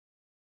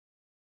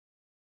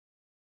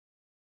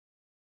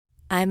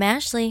I'm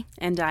Ashley.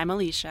 And I'm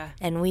Alicia.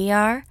 And we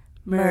are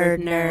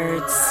Murd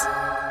Nerds.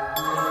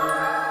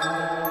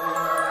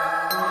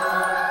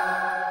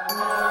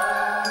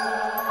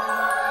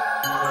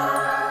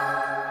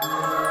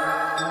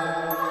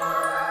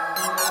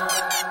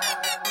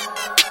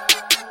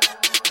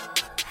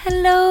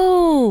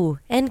 Hello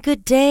and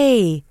good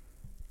day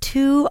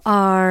to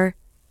our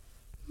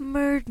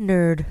Murd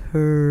Nerd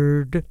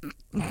herd.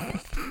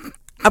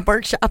 I'm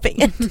workshopping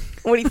it.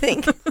 What do you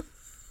think?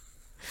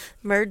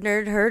 Murd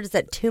Nerd herd? Is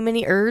that too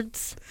many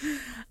erds?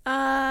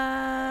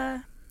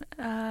 Murd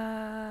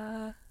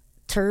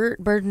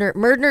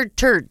Nerd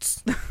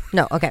turds.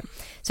 No, okay.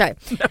 Sorry.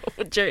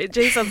 No, Jay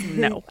says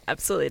no,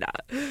 absolutely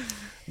not.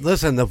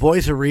 Listen, the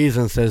voice of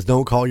reason says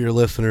don't call your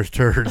listeners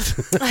turds.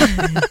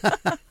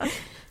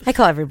 I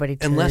call everybody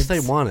turds. Unless they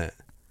want it.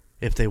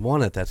 If they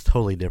want it, that's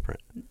totally different.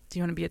 Do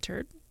you want to be a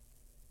turd?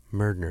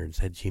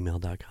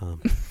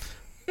 Murdnerds@gmail.com.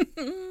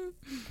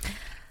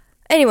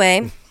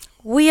 Anyway,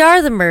 we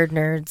are the Murd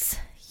Nerds.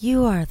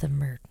 You are the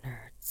Murd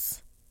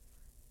Nerds.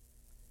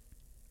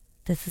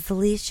 This is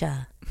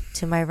Alicia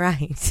to my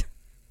right.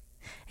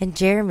 And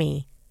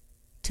Jeremy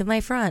to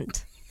my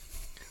front.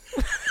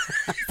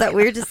 Is that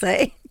weird to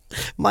say?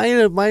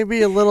 Might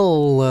be a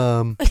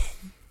little,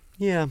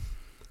 yeah,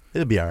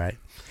 it'll be all right.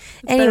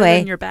 Anyway.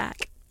 Than your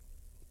back.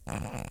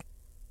 How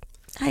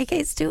you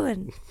guys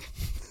doing?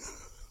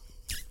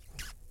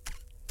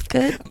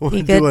 Good? We're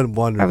You good? doing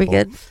wonderful. Are we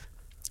good?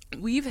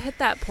 We've hit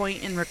that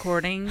point in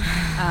recording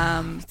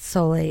It's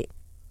so late.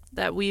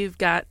 that we've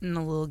gotten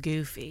a little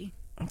goofy.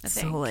 It's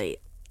think. so late.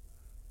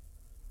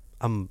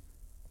 I'm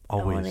I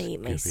always want to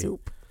eat my goofy.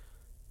 soup.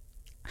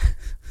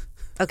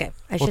 Okay.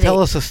 I Well, should tell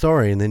us a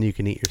story, and then you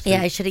can eat your soup.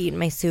 Yeah, I should have eaten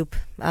my soup.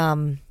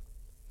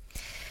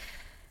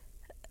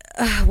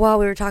 While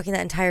we were talking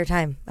that entire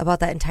time about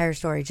that entire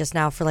story just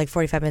now for like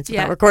 45 minutes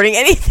without recording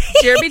anything.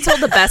 Jeremy told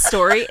the best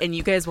story, and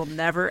you guys will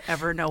never,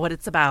 ever know what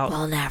it's about.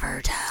 We'll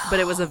never tell. But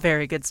it was a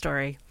very good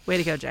story. Way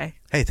to go, Jay.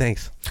 Hey,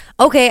 thanks.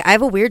 Okay, I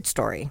have a weird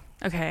story.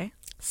 Okay.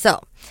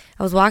 So,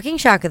 I was walking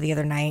Shaka the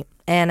other night,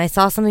 and I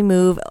saw something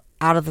move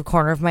out of the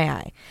corner of my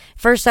eye.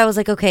 First, I was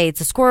like, okay,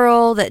 it's a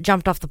squirrel that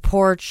jumped off the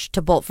porch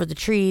to bolt for the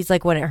trees,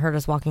 like when it heard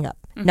us walking up.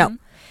 Mm-hmm. No,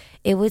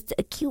 it was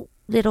a cute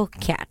little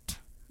cat.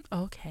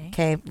 Okay.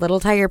 Okay,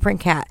 little tiger print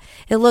cat.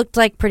 It looked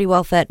like pretty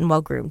well fed and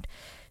well groomed.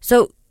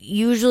 So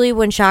usually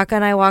when Shaka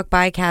and I walk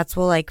by, cats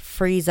will like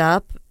freeze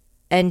up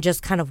and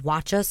just kind of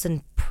watch us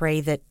and pray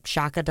that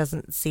Shaka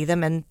doesn't see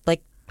them. And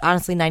like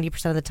honestly,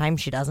 90% of the time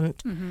she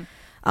doesn't.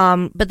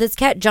 Mm-hmm. But this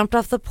cat jumped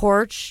off the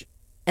porch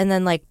and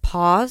then like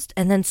paused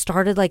and then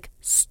started like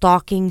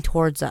stalking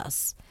towards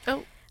us.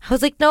 Oh. I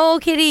was like, no,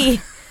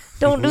 kitty,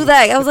 don't do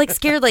that. I was like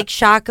scared like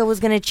Shaka was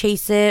going to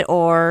chase it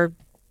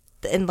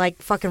and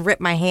like fucking rip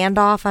my hand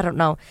off. I don't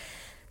know.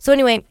 So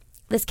anyway,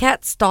 this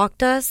cat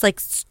stalked us. Like,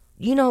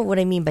 you know what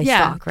I mean by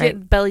stalk, right?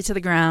 Get belly to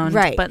the ground,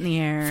 Right. butt in the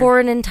air. For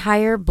an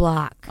entire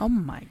block. Oh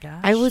my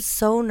gosh. I was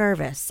so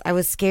nervous. I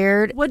was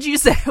scared. What'd you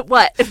say?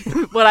 What?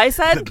 What I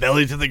said?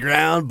 Belly to the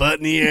ground, butt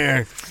in the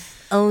air.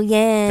 Oh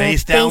yeah.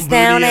 Face down, booty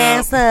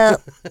ass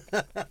up.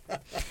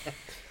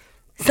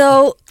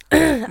 So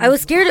I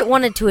was scared it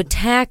wanted to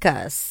attack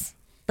us.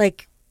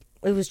 Like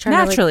it was trying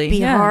Naturally, to like,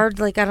 be yeah. hard.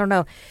 Like I don't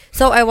know.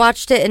 So I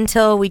watched it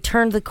until we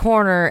turned the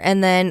corner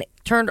and then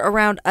turned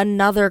around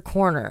another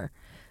corner.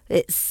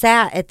 It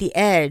sat at the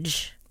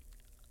edge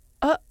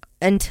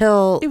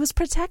until It was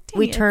protecting.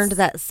 we turned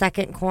that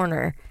second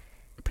corner.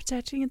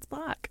 Protecting its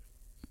block.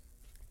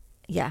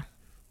 Yeah.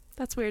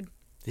 That's weird.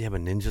 Do you have a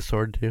ninja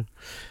sword, too?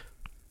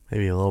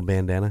 Maybe a little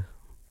bandana?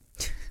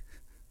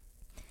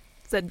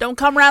 Said, don't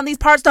come around these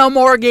parts no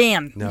more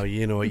again. No,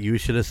 you know what you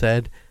should have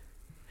said?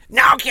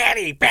 No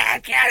kitty,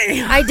 bad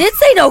kitty. I did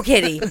say no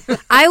kitty.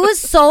 I was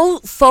so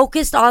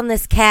focused on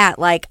this cat.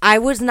 Like, I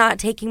was not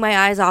taking my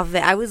eyes off of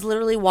it. I was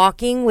literally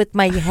walking with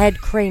my head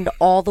craned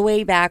all the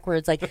way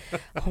backwards. Like,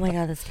 oh my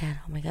God, this cat.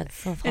 Oh my God.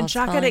 And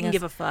Shaka didn't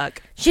give a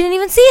fuck. She didn't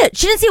even see it.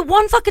 She didn't see it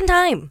one fucking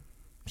time.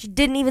 She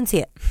didn't even see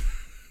it.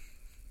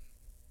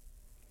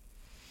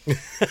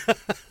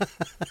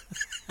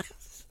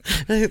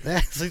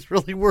 Ashley's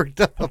really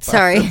worked up.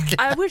 Sorry.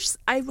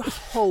 I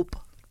hope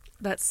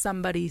that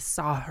somebody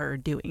saw her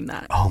doing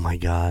that. Oh my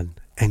God.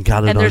 And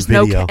got it And on there's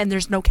video.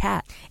 there's no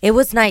cat. It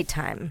was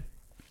nighttime.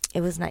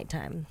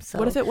 So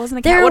What if it wasn't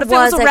a there cat? What if it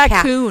was a cat.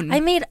 raccoon? I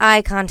made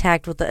eye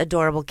contact with the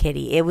adorable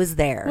kitty. It was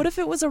there. What if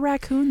it was a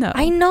raccoon though?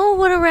 I know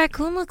what a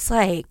raccoon looks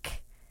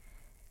like.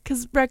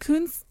 Because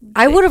raccoons,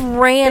 I would have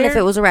ran if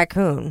they're- it was a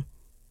raccoon.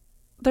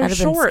 they're I'd have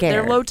been short. They're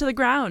scared. low to the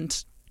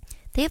ground.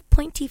 They have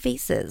pointy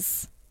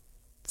faces.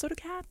 So do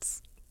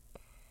cats.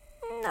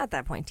 Not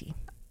that pointy.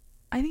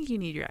 I think you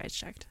need your eyes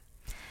checked.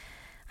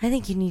 I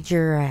think you need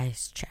your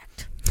eyes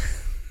checked.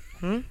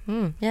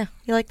 Yeah.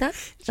 You like that?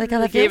 You like how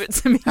Really that gave feels?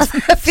 it to me. How's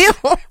that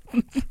feel?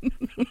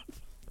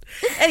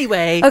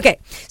 Anyway. Okay.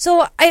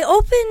 So I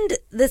opened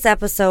this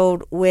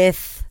episode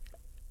with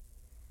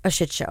a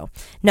shit show.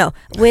 No,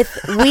 with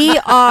We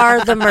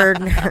Are the Murd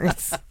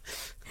Nerds.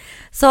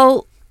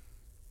 So,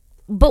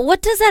 but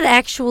what does that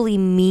actually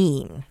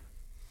mean?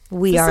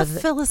 We This are. is a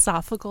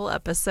philosophical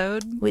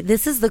episode.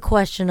 This is the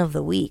question of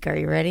the week. Are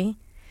you ready?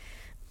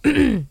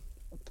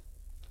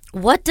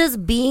 What does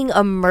being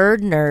a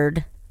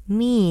nerd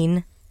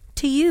mean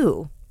to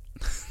you?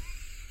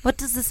 What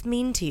does this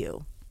mean to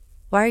you?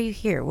 Why are you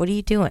here? What are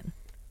you doing?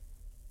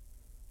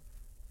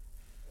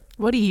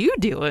 What are you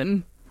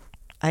doing?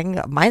 I can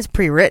go, mine's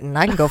pre-written.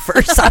 I can go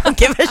first. I don't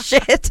give a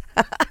shit.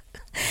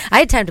 I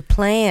had time to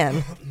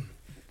plan.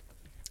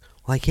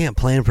 Well, I can't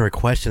plan for a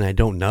question I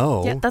don't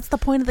know. Yeah, that's the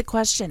point of the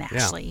question,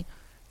 Ashley.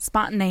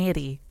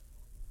 Spontaneity.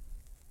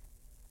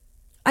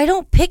 I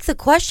don't pick the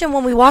question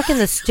when we walk in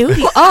the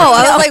studio. Oh,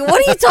 I was like, what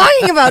are you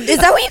talking about? Is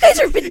that what you guys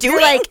have been doing?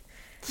 You're like,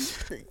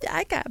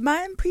 I got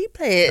mine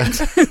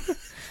pre-planned.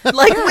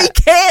 Like we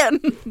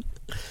can.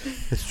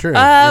 It's true.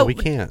 Yeah, we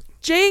can't.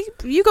 Jay,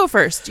 you go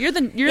first. You're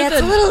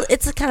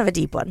it's a kind of a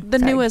deep one. the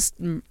Sorry.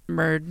 newest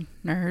nerd.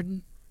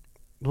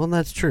 Well,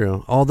 that's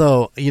true.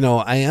 Although,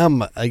 I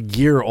am a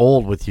year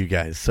old with you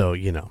guys, so,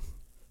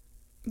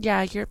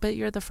 Yeah, you're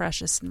the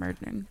freshest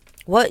nerd.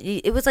 What?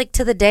 It was like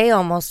to the day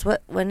almost.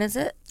 When is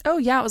it? Oh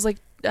yeah, it was like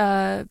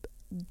the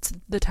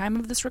time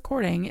of this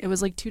recording. It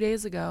was like 2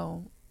 days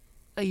ago,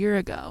 a year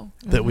ago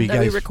that we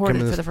guys recorded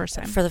come in for the first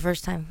time. For the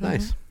first time.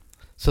 Nice.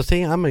 So,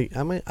 see, I'm a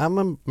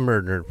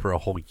nerd for a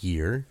whole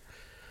year,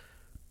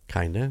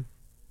 kind of.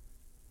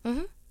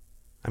 Mm-hmm.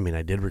 I mean,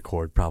 I did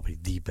record probably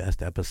the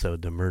best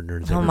episode the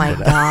Nerds Oh ever my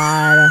put out.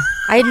 God.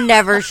 I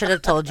never should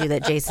have told you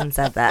that Jason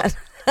said that.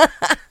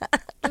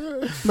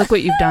 Look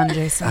what you've done,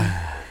 Jason.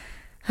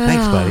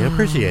 Thanks, buddy. I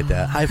appreciate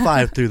that. High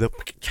five through the.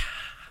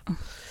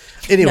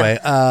 Anyway,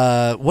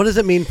 what does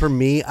it mean for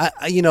me? I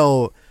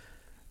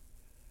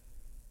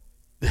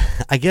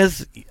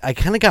guess I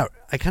kind of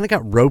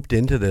got roped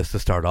into this to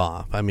start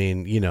off. I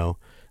mean,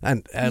 I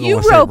don't You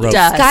wanna say roped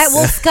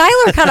us.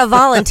 Skylar kind of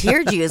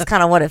volunteered you is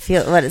kind of what it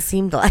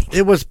seemed like.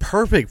 It was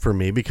perfect for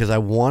me because I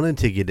wanted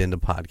to get into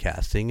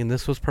podcasting, and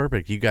this was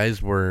perfect. You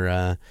guys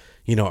were,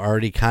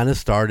 already kind of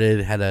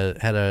started, had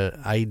a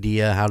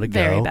idea how to go.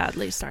 Very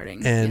badly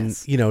starting. And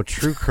yes.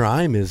 true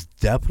crime is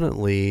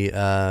definitely,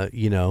 a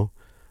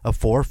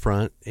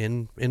forefront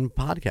in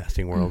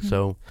podcasting world. Mm-hmm.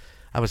 So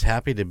I was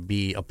happy to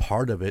be a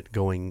part of it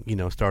going,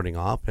 starting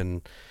off.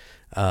 And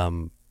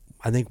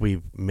I think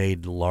we've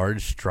made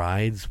large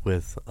strides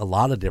with a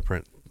lot of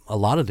different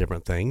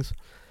things.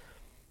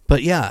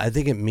 But yeah, I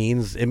think it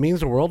means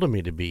the world to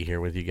me to be here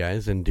with you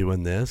guys and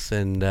doing this.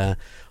 And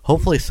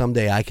hopefully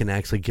someday I can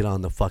actually get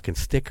on the fucking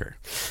sticker.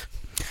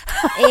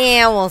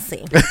 Yeah, we'll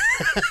see.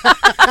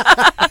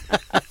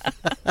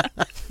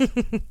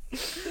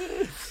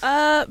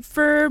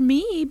 For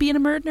me, being a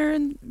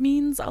nerd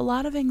means a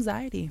lot of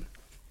anxiety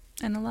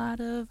and a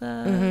lot of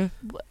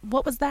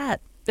what was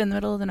that in the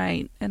middle of the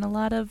night, and a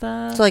lot of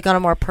So like on a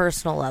more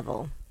personal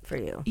level for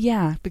you.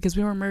 yeah, because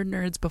we were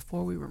nerds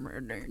before we were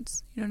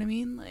nerds. You know what I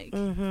mean? Like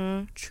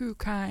true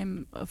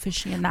crime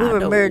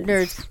aficionados. We were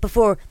nerds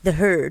before the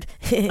herd.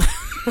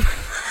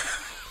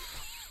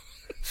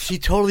 She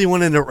totally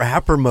went into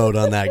rapper mode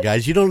on that,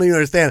 guys. You don't even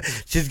understand.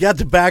 She's got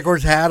the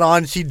backwards hat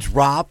on. She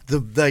dropped the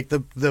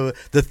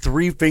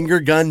 3-finger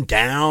gun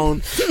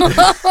down.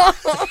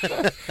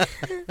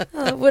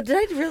 What did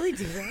I really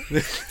do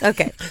that?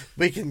 Okay.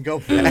 We can go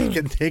back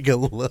and take a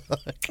look.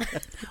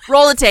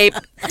 Roll the tape.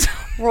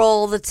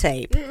 Roll the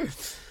tape.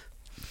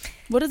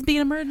 What does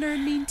being a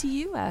nerd mean to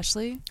you,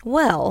 Ashley?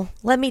 Well,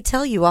 let me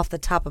tell you off the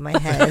top of my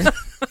head.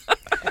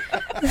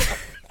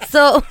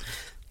 So,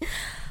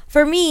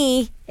 for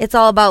me, it's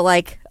all about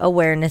like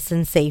awareness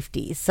and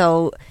safety.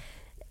 So,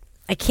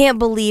 I can't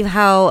believe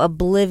how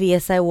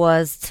oblivious I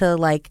was to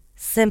like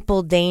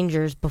simple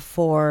dangers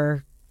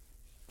before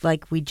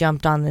like we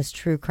jumped on this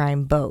true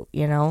crime boat,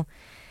 I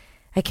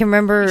can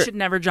remember You should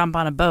never jump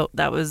on a boat.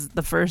 That was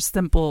the first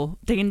simple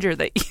danger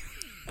that you...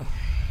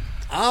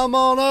 I'm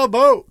on a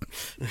boat.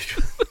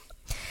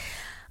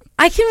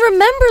 I can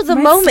remember the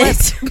Might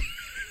moment.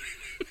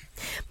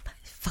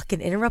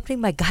 Fucking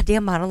interrupting my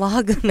goddamn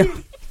monologue. No.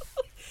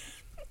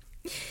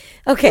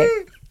 Okay.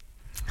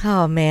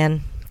 Oh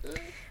man,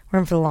 we're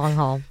in for the long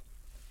haul.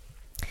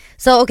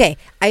 So okay,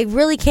 I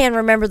really can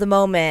remember the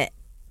moment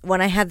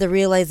when I had the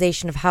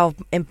realization of how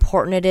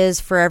important it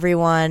is for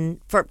everyone,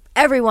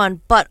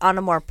 but on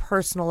a more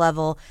personal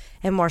level,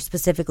 and more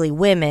specifically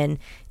women,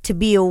 to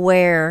be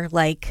aware,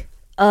 like,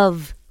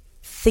 of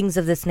things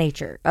of this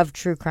nature, of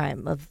true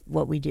crime, of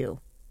what we do,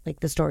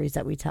 like the stories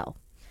that we tell.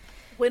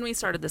 When we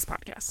started this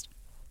podcast.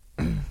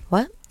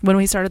 What? When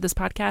we started this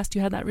podcast,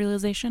 you had that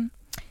realization?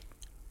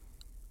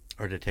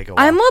 Or to take a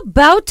walk. I'm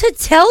about to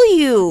tell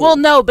you. Well,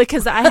 no,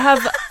 because I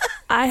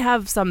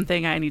have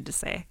something I need to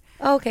say.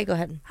 Okay, go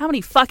ahead. How many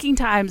fucking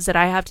times did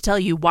I have to tell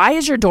you, why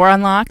is your door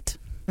unlocked?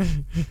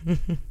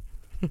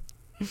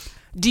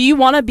 Do you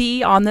want to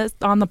be on the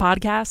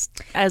podcast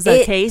as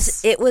a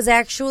case? It was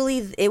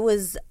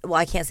well,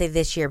 I can't say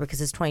this year because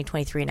it's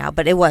 2023 now,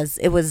 but it was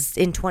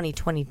in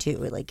 2022.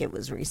 Like, it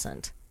was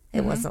recent.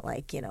 It wasn't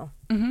like,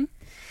 Mm-hmm.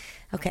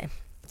 Okay.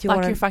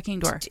 Lock your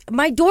fucking door.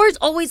 My door's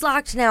always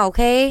locked now,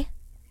 okay?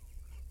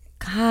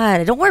 God,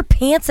 I don't wear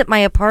pants at my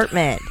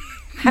apartment.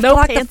 I have No to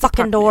lock the pants fucking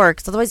apartment. door,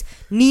 because otherwise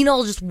Nina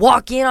will just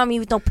walk in on me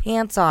with no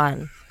pants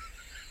on.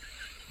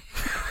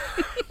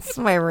 That's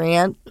my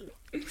rant.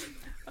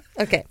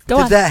 Okay. Go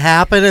Did on. that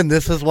happen and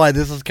this is why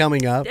this is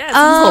coming up? Yeah, it's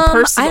a little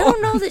personal. I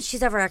don't know that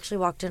she's ever actually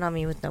walked in on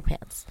me with no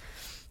pants.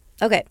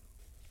 Okay.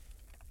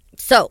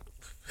 So.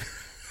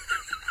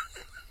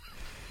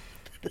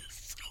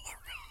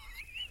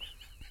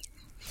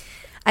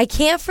 I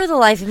can't for the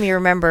life of me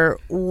remember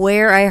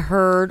where I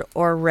heard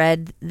or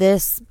read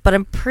this, but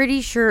I'm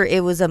pretty sure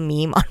it was a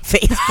meme on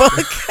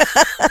Facebook.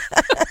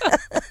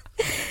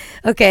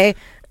 Okay.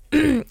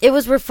 It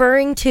was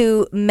referring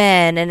to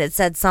men, and it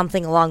said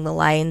something along the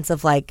lines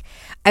of like,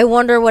 I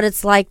wonder what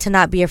it's like to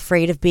not be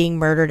afraid of being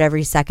murdered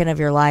every second of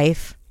your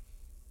life.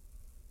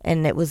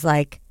 And it was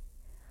like,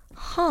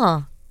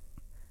 huh,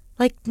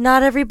 like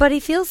not everybody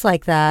feels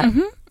like that.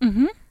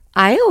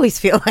 I always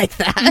feel like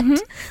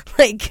that.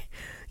 Like,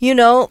 you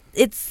know,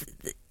 it's,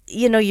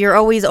 you know, you're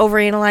always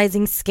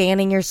overanalyzing,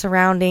 scanning your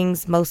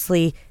surroundings,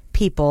 mostly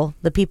people,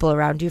 the people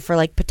around you, for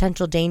like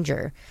potential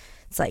danger.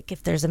 It's like,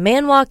 if there's a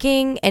man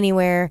walking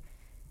anywhere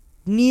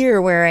near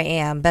where I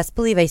am, best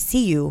believe I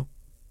see you,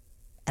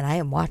 and I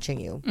am watching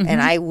you. And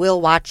I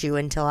will watch you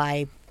until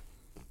I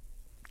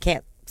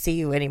can't see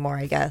you anymore,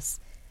 I guess.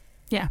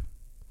 Yeah.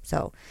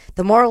 So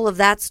the moral of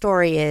that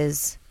story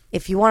is,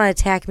 if you want to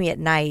attack me at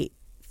night,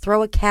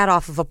 throw a cat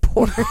off of a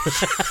porch,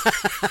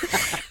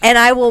 and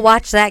I will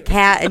watch that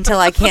cat until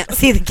I can't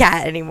see the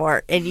cat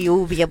anymore, and you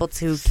will be able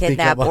to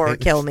kidnap or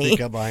kill me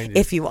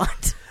if you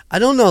want. I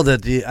don't know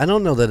that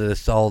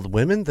it's all the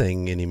women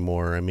thing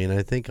anymore. I mean,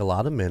 I think a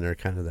lot of men are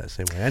kind of that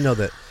same way. I know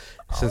that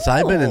since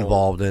I've been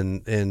involved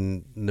in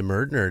the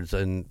Murd Nerds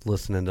and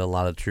listening to a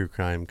lot of true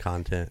crime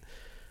content,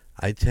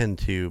 I tend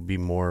to be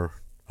more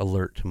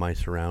alert to my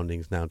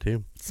surroundings now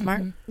too.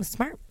 Smart.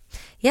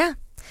 Yeah.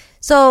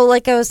 So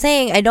like I was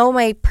saying, I know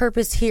my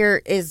purpose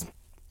here is,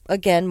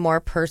 again, more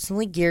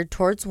personally geared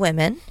towards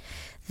women.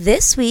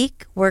 This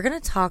week, we're going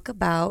to talk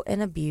about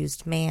an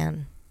abused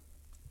man.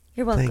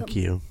 You're welcome. Thank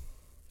you.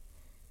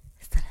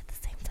 Is that at the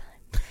same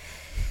time?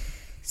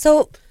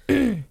 So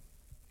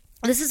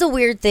this is a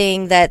weird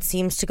thing that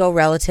seems to go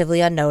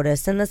relatively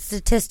unnoticed, and the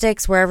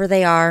statistics, wherever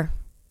they are,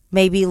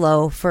 may be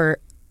low for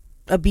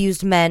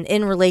abused men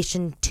in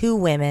relation to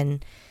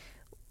women.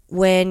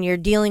 When you're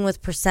dealing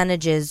with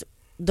percentages,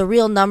 the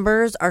real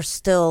numbers are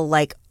still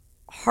like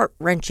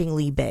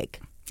heart-wrenchingly big.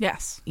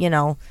 Yes. You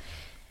know,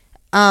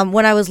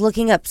 when I was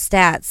looking up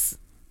stats,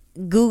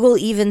 Google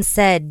even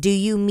said, "Do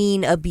you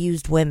mean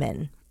abused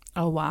women?"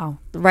 Oh, wow.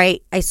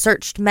 Right? I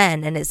searched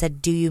men and it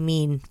said, "Do you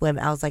mean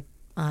women?" I was like,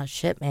 oh,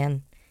 shit,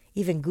 man.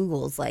 Even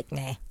Google's like,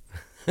 nah.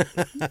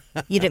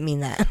 You didn't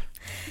mean that.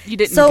 You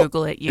didn't So-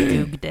 Google it. You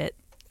Googled it.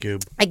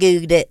 Goob. I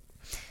Googled it.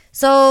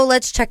 So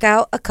let's check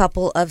out a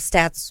couple of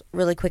stats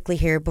really quickly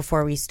here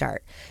before we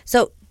start.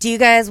 So do you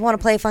guys want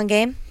to play a fun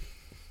game?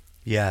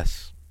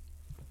 Yes.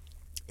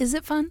 Is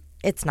it fun?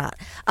 It's not.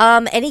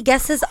 Any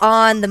guesses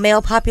on the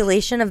male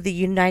population of the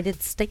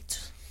United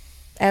States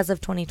as of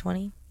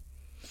 2020?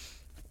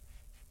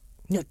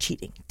 No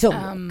cheating.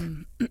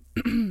 Don't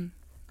look.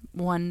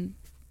 One.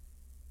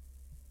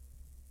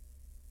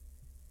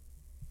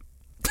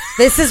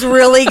 This is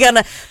really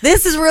gonna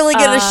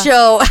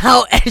show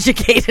how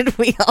educated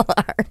we all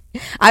are.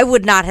 I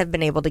would not have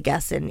been able to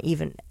guess, I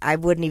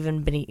wouldn't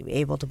even been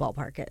able to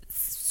ballpark it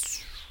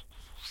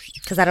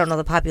because I don't know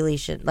the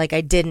population. Like,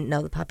 I didn't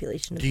know the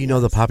population. Do you know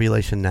the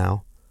population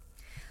now?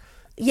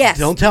 Yes.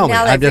 Don't tell me.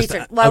 Now that I'm I've just-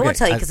 researched- well, I okay, won't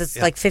tell you because it's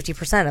yeah. like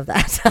 50% of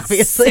that,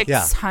 obviously.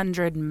 Yeah.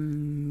 600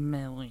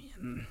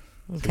 million.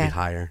 It'd be Okay.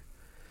 higher.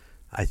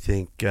 I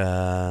think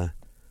I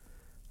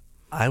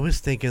was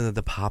thinking that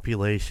the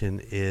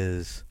population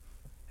is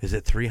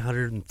it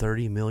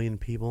 330 million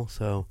people?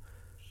 So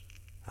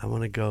I'm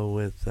gonna go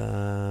with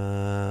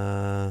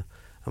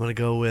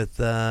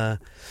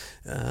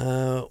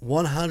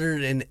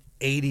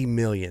 180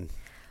 million.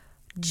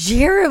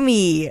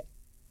 Jeremy,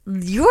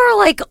 you're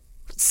like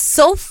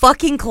so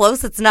fucking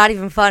close. It's not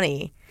even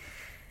funny.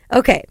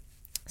 Okay,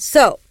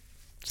 so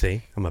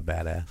See, I'm a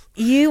badass.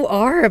 you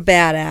are a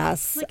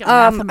badass. Like a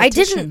I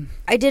mathematician.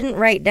 didn't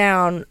write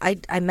down.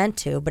 I meant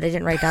to, but I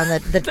didn't write down the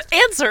The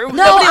answer.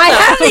 No, I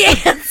have the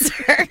answer.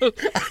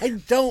 I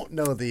don't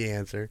know the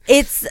answer.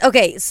 It's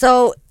okay.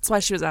 So That's why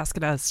she was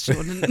asking us. She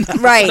wouldn't know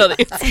right,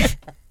 the answer.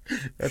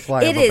 That's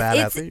why It I'm a is.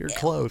 badass. You're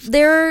close.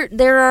 there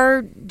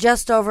are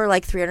just over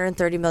like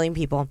 330 million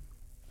people.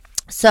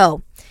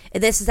 So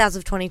this is as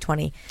of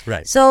 2020.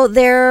 Right. So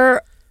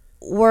there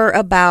were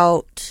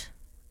about,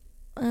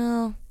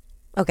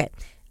 okay,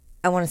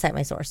 I want to cite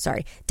my source,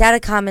 sorry.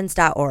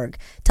 Datacommons.org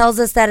tells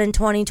us that in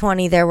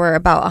 2020 there were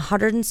about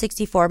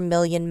 164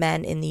 million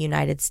men in the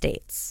United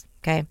States,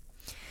 okay?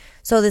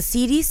 So the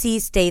CDC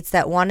states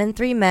that 1 in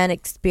 3 men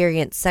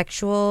experience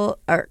sexual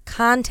or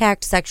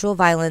contact sexual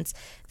violence,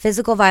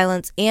 physical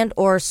violence, and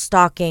or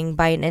stalking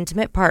by an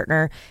intimate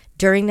partner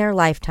during their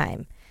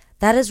lifetime.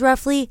 That is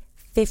roughly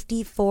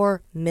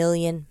 54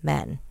 million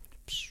men.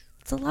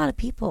 It's a lot of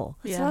people.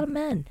 It's a Yeah. lot of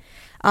men.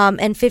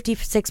 And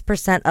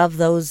 56% of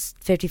those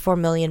 54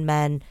 million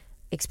men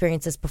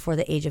experienced this before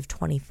the age of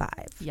 25.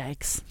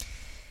 Yikes.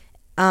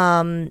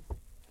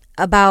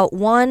 About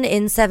 1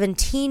 in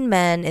 17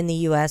 men in the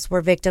U.S.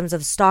 were victims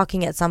of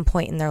stalking at some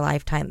point in their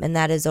lifetime, and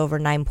that is over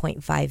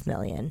 9.5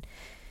 million.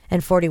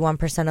 And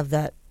 41% of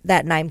that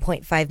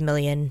 9.5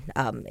 million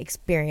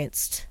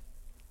experienced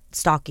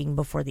stalking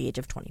before the age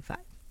of 25.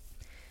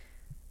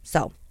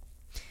 So,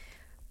 I'm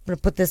going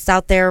to put this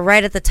out there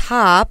right at the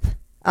top.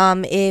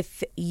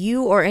 If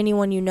you or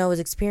anyone you know is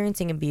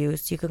experiencing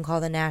abuse, you can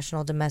call the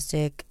National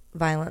Domestic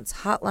Violence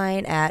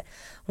Hotline at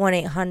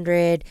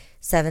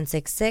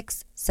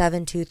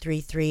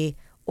 1-800-766-7233,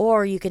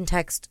 or you can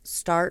text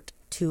START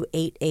to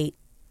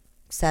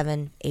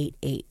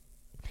 88788.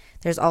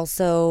 There's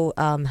also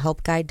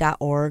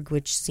helpguide.org,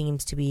 which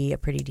seems to be a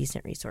pretty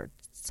decent resource.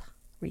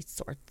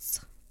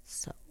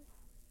 So,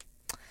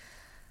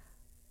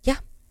 yeah.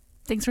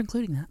 Thanks for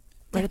including that.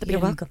 Right at the You're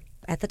beginning. welcome.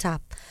 At the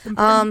top.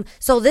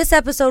 So this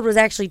episode was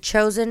actually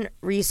chosen,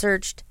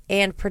 researched,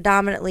 and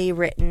predominantly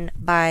written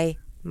by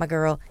my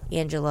girl,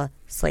 Angela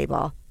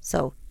Slayball.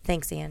 So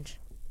thanks, Ange.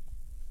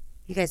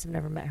 You guys have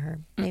never met her.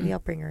 Maybe I'll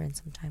bring her in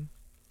sometime.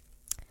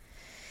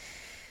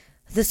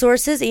 The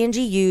sources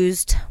Angie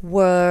used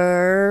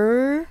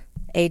were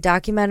a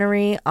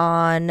documentary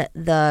on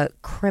the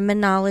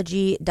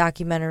Criminology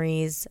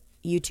Documentaries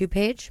YouTube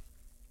page,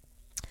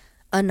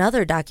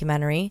 another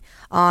documentary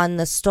on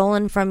the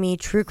Stolen From Me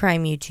True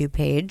Crime YouTube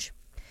page,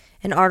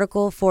 an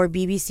article for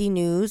BBC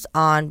News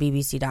on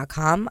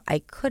BBC.com. I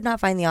could not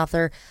find the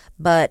author,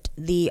 but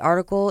the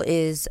article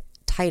is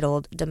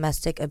titled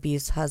Domestic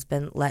Abuse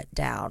Husband Let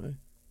Down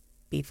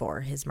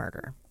Before His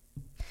Murder.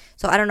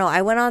 So I don't know.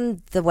 I went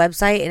on the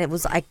website and it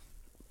was, I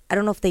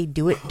don't know if they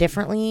do it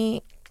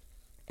differently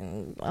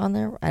on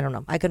there. I don't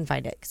know. I couldn't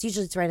find it because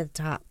usually it's right at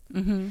the top.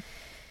 Mm-hmm.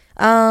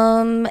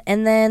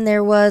 And then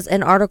there was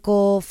an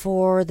article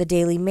for the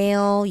Daily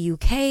Mail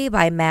UK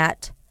by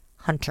Matt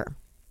Hunter.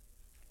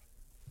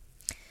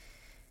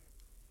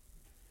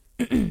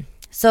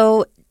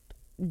 So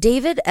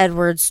David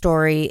Edwards'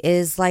 story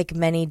is like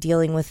many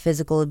dealing with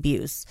physical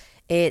abuse.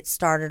 It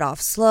started off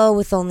slow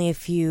with only a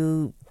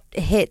few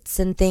hits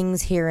and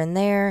things here and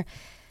there,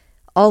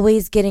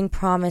 always getting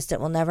promised it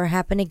will never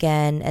happen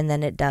again, and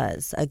then it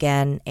does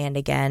again and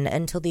again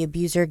until the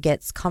abuser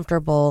gets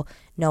comfortable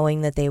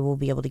knowing that they will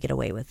be able to get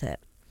away with it,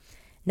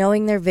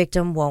 knowing their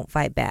victim won't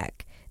fight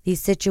back.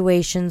 These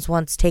situations,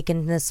 once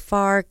taken this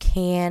far,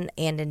 can,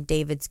 and in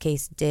David's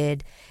case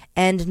did,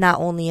 end not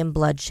only in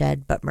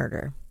bloodshed but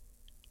murder.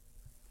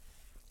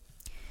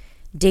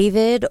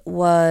 David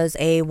was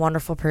a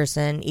wonderful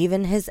person.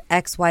 Even his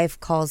ex-wife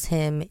calls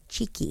him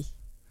cheeky.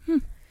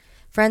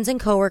 Friends and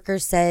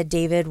coworkers said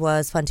David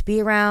was fun to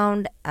be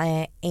around,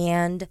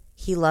 and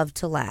he loved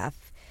to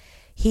laugh.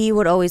 He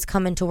would always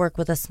come into work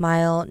with a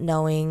smile,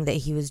 knowing that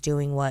he was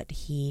doing what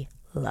he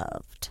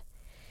loved.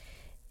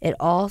 It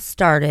all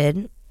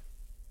started...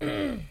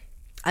 I'm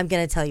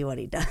going to tell you what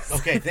he does.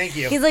 Okay, thank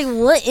you. He's like,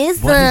 what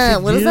is What that? does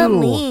it What does that do?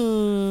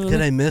 mean?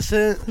 Did I miss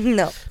it?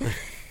 No.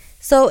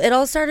 So it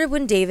all started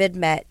when David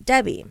met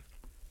Debbie.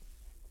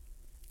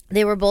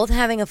 They were both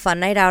having a fun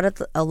night out at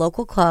a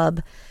local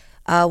club.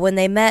 When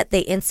they met, they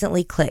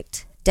instantly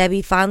clicked.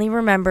 Debbie finally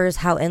remembers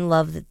how in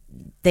love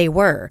they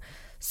were.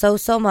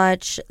 So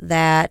much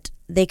that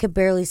they could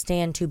barely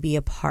stand to be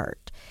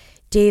apart.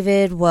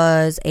 David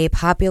was a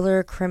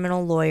popular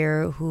criminal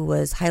lawyer who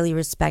was highly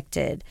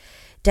respected.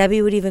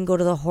 Debbie would even go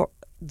to oh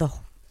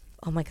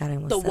my God, I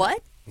almost said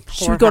what? whorehouse.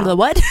 Should we go to the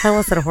what? I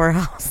almost said a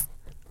whorehouse.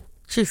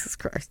 Jesus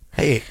Christ.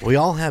 Hey, we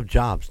all have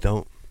jobs.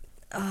 Don't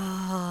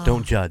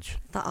judge.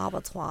 The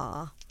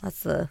abattoir.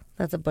 That's a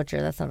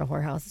butcher. That's not a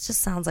whorehouse. It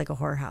just sounds like a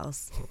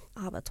whorehouse.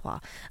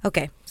 Abattoir.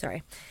 Okay,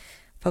 sorry.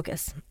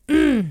 Focus.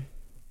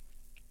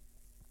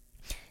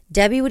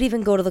 Debbie would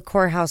even go to the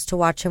courthouse to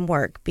watch him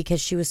work because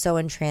she was so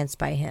entranced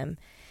by him.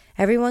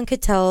 Everyone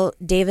could tell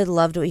David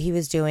loved what he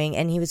was doing,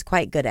 and he was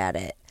quite good at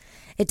it.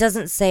 It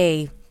doesn't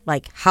say,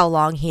 like, how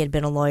long he had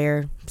been a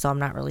lawyer, so I'm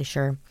not really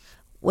sure.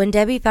 When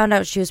Debbie found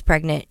out she was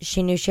pregnant,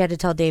 she knew she had to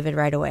tell David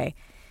right away.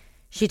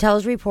 She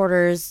tells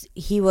reporters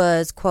he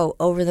was, quote,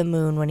 over the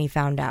moon when he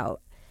found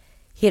out.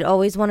 He had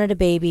always wanted a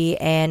baby,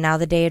 and now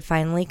the day had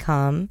finally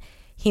come.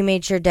 He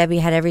made sure Debbie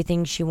had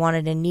everything she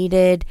wanted and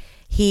needed.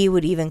 He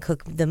would even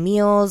cook the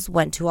meals,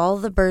 went to all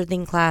of the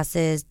birthing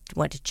classes,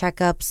 went to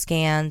checkups,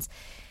 scans.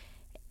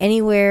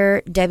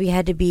 Anywhere Debbie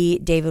had to be,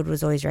 David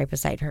was always right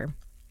beside her.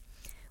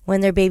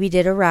 When their baby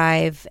did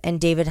arrive and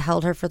David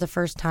held her for the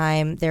first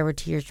time, there were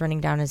tears running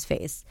down his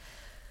face.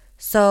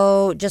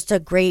 So just a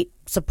great,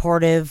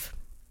 supportive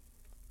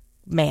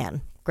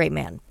man. Great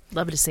man.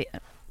 Love to see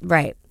it.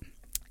 Right.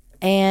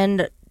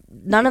 And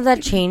none of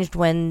that changed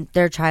when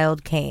their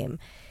child came.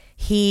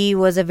 He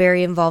was a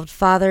very involved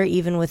father,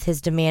 even with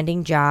his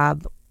demanding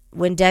job.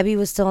 When Debbie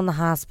was still in the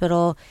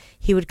hospital,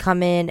 he would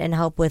come in and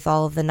help with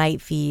all of the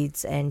night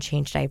feeds and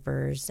change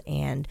diapers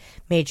and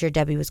made sure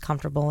Debbie was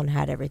comfortable and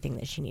had everything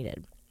that she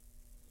needed.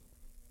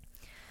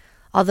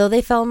 Although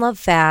they fell in love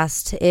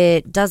fast,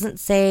 it doesn't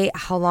say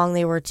how long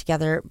they were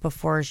together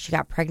before she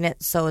got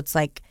pregnant. So it's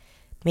like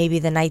maybe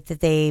the night that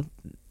they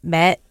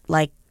met,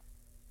 like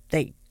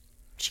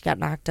she got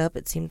knocked up,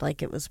 it seemed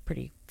like it was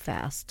pretty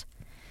fast.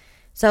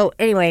 So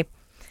anyway,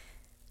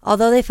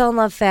 although they fell in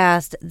love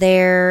fast,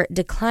 their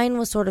decline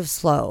was sort of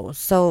slow.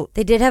 So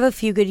they did have a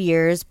few good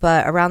years,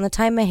 but around the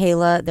time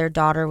Mahala, their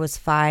daughter, was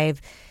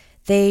 5,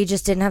 they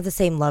just didn't have the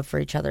same love for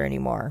each other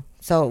anymore.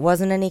 So it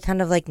wasn't any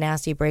kind of like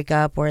nasty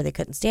breakup where they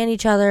couldn't stand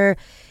each other.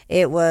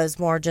 It was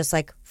more just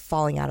like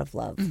falling out of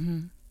love.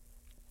 Mm-hmm.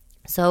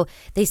 So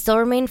they still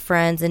remained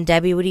friends, and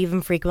Debbie would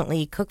even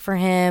frequently cook for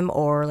him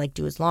or like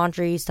do his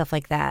laundry, stuff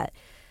like that.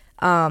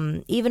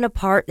 Even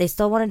apart, they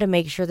still wanted to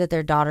make sure that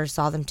their daughter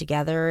saw them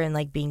together and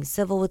like being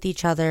civil with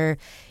each other,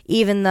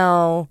 even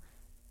though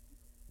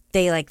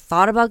they like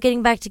thought about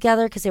getting back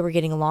together because they were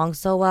getting along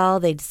so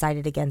well. They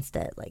decided against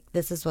it. Like,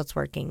 this is what's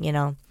working, you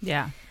know?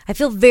 Yeah. I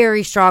feel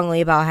very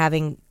strongly about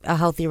having a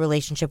healthy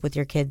relationship with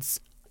your kid's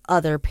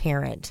other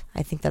parent.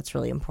 I think that's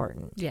really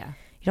important. Yeah.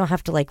 You don't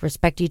have to like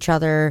respect each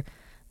other,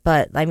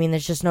 but I mean,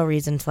 there's just no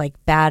reason to like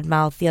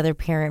badmouth the other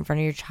parent in front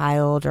of your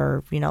child,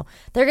 or, you know,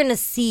 they're going to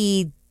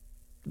see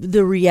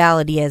the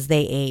reality as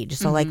they age.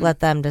 So like, let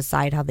them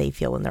decide how they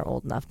feel when they're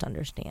old enough to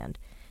understand.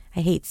 I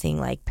hate seeing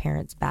like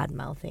parents bad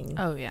mouthing.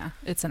 Oh yeah,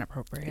 it's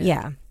inappropriate.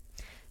 Yeah.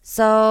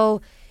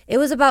 So it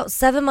was about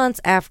 7 months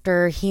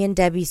after he and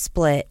Debbie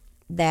split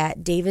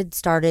that David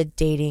started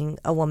dating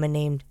a woman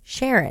named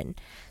Sharon.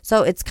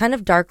 So it's kind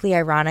of darkly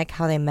ironic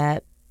how they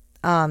met.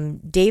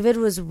 David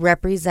was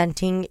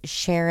representing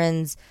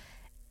Sharon's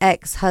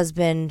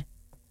ex-husband,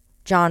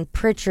 John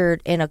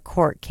Pritchard, in a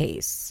court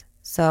case.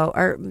 So,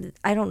 or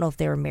I don't know if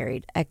they were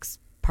married,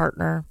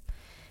 ex-partner.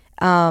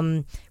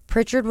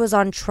 Pritchard was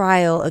on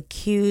trial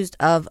accused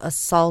of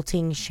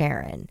assaulting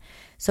Sharon.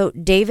 So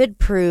David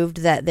proved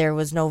that there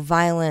was no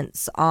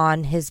violence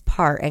on his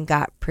part and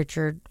got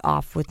Pritchard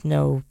off with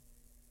no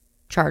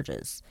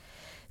charges.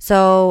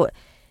 So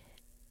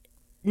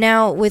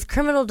now with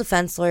criminal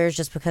defense lawyers,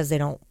 just because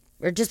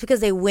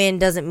they win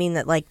doesn't mean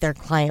that like their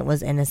client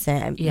was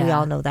innocent. Yeah. We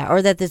all know that.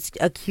 Or that this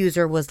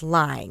accuser was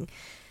lying.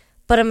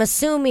 But I'm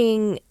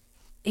assuming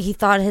he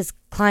thought his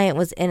client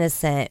was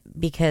innocent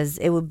because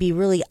it would be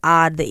really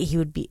odd that he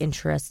would be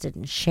interested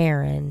in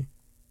Sharon.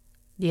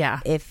 Yeah.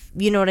 If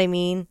you know what I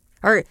mean.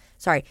 Or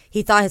sorry,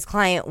 he thought his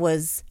client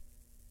was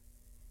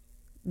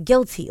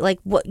guilty. Like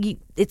what?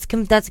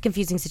 That's a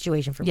confusing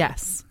situation for me.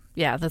 Yes.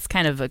 Yeah, that's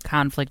kind of a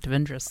conflict of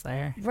interest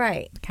there.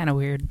 Right. Kind of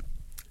weird.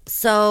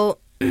 So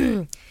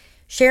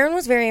Sharon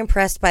was very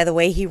impressed by the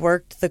way he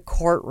worked the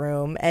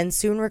courtroom and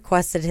soon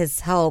requested his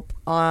help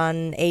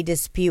on a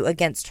dispute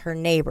against her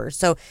neighbor.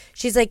 So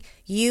she's like,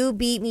 you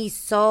beat me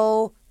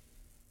so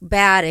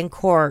bad in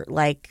court.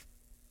 Like,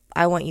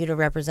 I want you to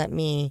represent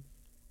me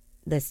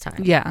this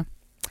time. Yeah.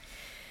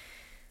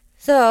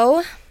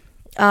 So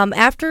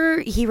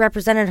after he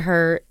represented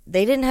her,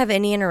 they didn't have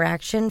any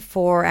interaction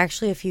for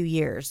actually a few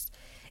years.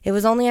 It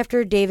was only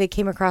after David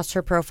came across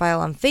her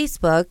profile on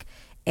Facebook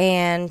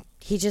and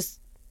he just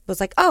was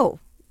like, oh,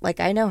 like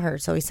I know her.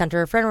 So he sent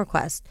her a friend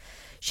request.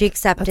 She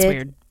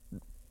accepted.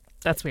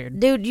 That's weird.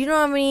 Dude, you know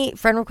how many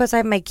friend requests I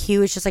have in my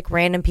queue? It's just like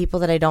random people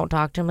that I don't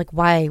talk to. I'm like,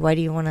 why? Why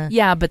do you want to?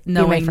 Yeah, but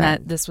knowing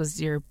friend? that this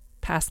was your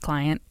past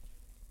client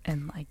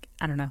and like,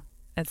 I don't know.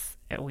 That's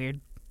weird.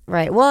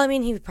 Right. Well, I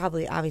mean, he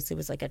probably obviously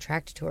was like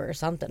attracted to her or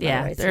something. Yeah,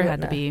 otherwise he there had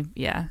wouldn't to have.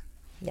 be. Yeah.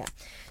 Yeah.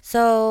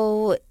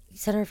 So he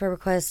sent her a friend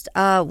request.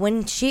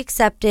 When she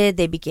accepted,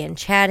 they began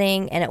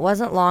chatting, and it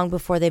wasn't long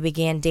before they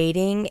began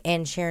dating,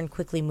 and Sharon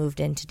quickly moved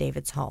into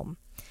David's home.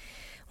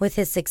 With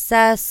his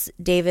success,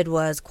 David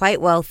was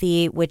quite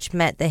wealthy, which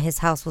meant that his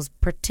house was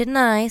pretty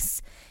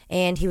nice,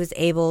 and he was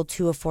able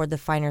to afford the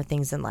finer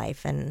things in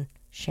life, and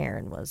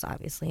Sharon was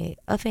obviously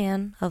a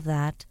fan of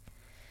that.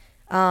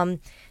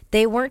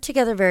 They weren't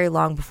together very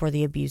long before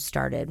the abuse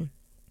started.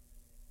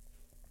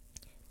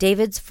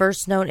 David's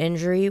first known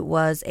injury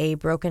was a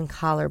broken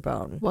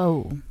collarbone.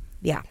 Whoa.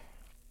 Yeah.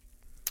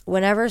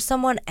 Whenever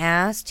someone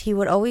asked, he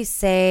would always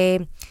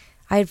say,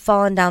 I had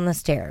fallen down the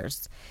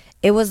stairs.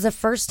 It was the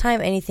first time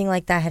anything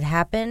like that had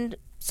happened,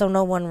 so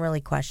no one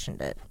really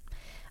questioned it.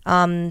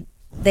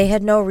 They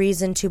had no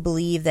reason to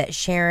believe that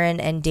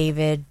Sharon and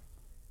David,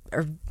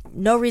 or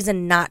no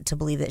reason not to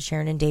believe that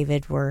Sharon and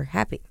David were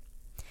happy.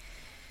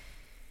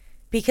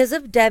 Because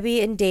of Debbie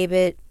and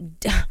David,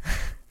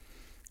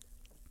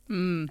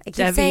 I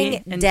keep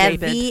saying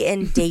Debbie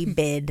and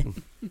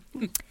David.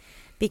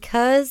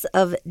 Because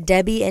of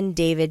Debbie and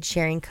David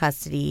sharing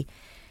custody,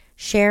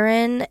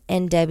 Sharon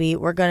and Debbie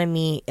were going to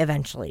meet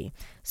eventually.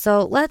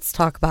 So let's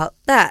talk about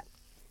that.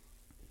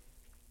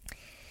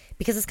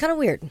 Because it's kind of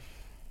weird.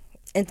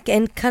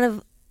 And kind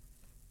of,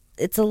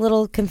 it's a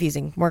little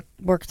confusing.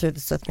 Work through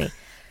this with me.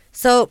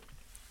 So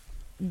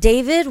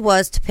David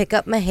was to pick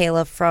up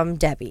Mahala from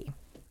Debbie.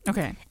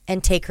 Okay.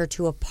 And take her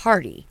to a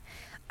party.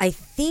 I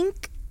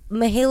think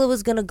Mahala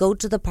was going to go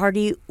to the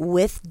party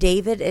with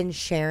David and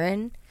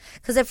Sharon.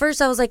 Because at first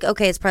I was like,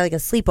 okay, it's probably like a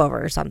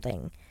sleepover or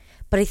something.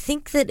 But I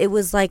think that it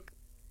was like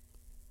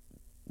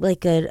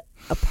a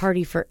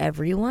party for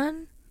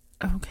everyone.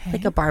 Okay.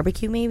 Like a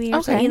barbecue maybe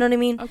or something. You know what I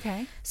mean?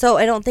 Okay. So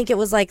I don't think it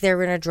was like they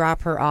were going to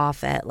drop her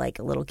off at like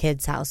a little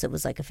kid's house. It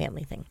was like a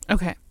family thing.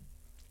 Okay.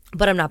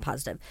 but I'm not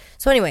positive.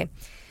 So anyway,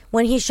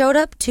 when he showed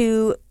up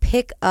to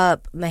pick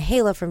up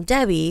Mihaela from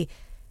Debbie,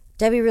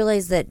 Debbie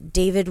realized that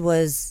David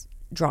was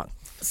drunk.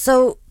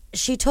 So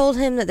she told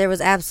him that there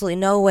was absolutely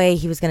no way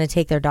he was going to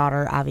take their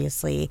daughter,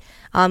 obviously.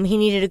 He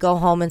needed to go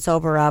home and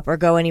sober up or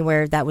go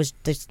anywhere that was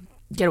just...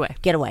 Get away.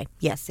 Get away.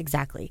 Yes,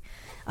 exactly.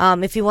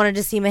 If he wanted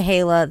to see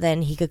Mihaela,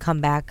 then he could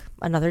come back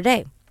another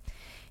day.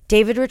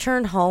 David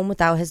returned home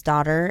without his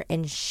daughter,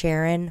 and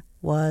Sharon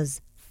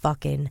was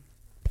fucking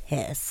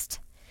pissed.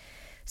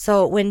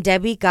 So when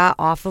Debbie got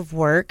off of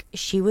work,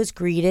 she was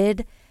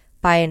greeted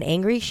by an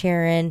angry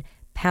Sharon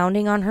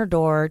pounding on her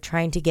door,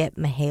 trying to get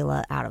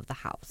Mihaela out of the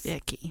house.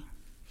 Icky.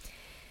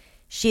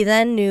 She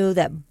then knew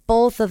that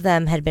both of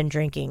them had been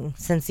drinking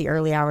since the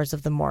early hours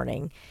of the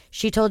morning.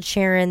 She told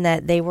Sharon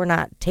that they were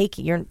not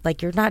taking, you're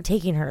not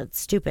taking her. It's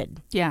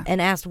stupid. Yeah. And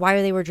asked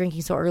why they were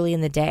drinking so early in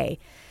the day.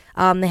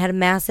 They had a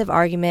massive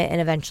argument, and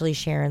eventually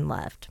Sharon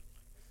left.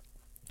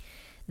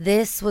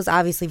 This was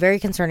obviously very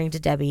concerning to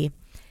Debbie,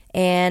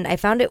 and I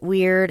found it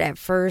weird at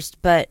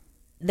first, but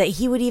that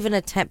he would even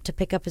attempt to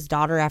pick up his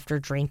daughter after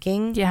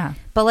drinking. Yeah.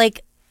 But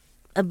like,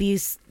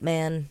 abuse,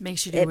 man,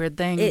 makes you do weird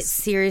things. It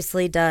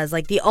seriously does.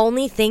 Like, the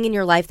only thing in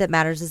your life that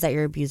matters is that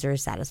your abuser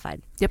is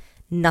satisfied. Yep.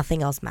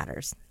 Nothing else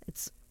matters.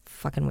 It's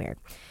fucking weird.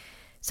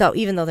 So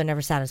even though they're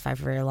never satisfied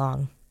for very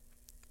long.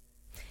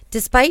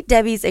 Despite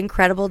Debbie's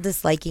incredible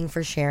disliking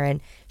for Sharon,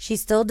 she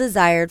still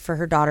desired for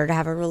her daughter to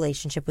have a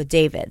relationship with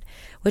David,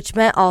 which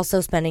meant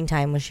also spending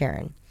time with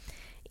Sharon.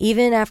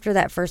 Even after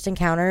that first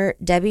encounter,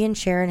 Debbie and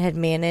Sharon had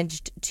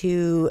managed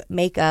to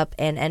make up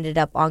and ended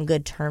up on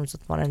good terms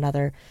with one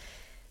another.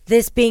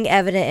 This being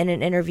evident in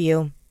an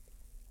interview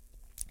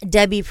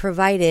Debbie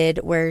provided,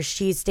 where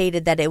she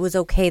stated that it was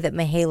okay that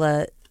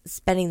Mihaela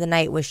spending the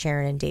night with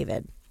Sharon and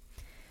David.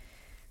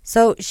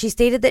 So she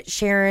stated that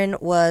Sharon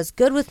was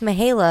good with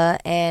Mihaela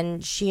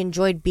and she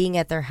enjoyed being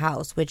at their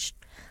house, which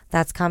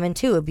that's common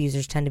too.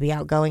 Abusers tend to be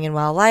outgoing and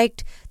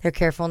well-liked. They're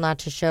careful not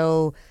to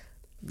show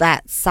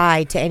that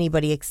side to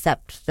anybody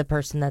except the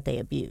person that they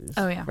abuse.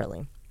 Oh, yeah.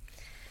 Really.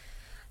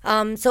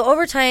 So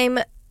over time,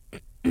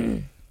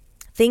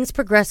 things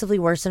progressively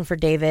worsened for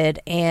David,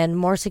 and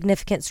more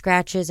significant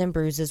scratches and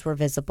bruises were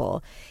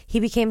visible. He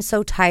became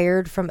so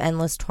tired from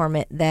endless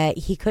torment that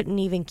he couldn't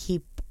even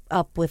keep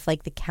up with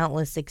like the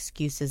countless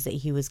excuses that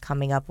he was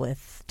coming up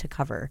with to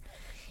cover.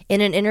 In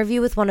an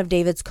interview with one of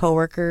David's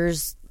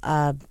coworkers,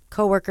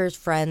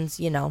 friends,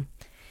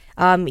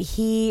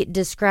 he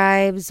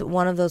describes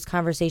one of those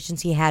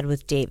conversations he had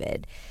with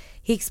David.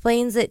 He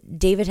explains that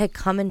David had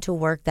come into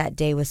work that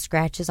day with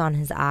scratches on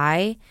his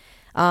eye.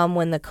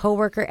 When the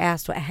coworker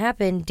asked what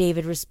happened,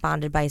 David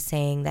responded by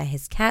saying that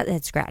his cat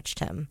had scratched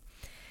him,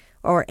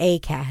 or a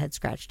cat had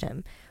scratched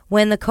him.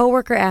 When the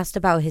coworker asked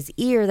about his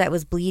ear that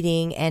was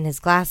bleeding and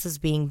his glasses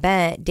being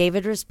bent,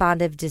 David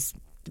responded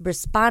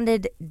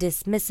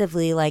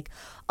dismissively like,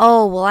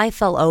 "Oh, well, I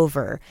fell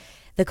over."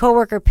 The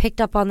coworker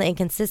picked up on the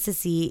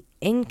inconsistency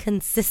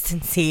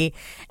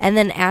and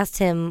then asked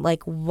him,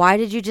 like, "Why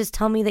did you just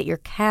tell me that your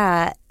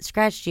cat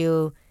scratched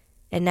you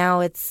and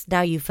now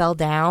you fell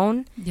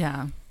down?"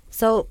 Yeah.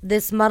 So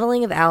this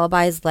muddling of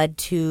alibis led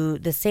to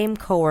the same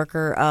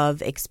coworker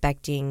of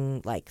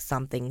expecting like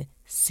something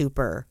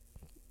super,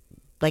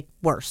 like,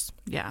 worse.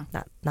 Yeah.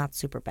 Not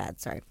super bad,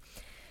 sorry.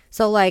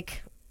 So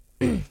like,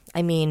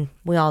 I mean,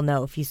 we all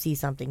know if you see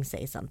something,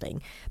 say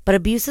something. But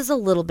abuse is a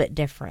little bit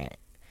different.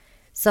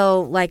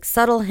 So like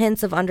subtle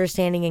hints of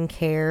understanding and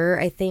care,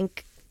 I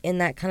think in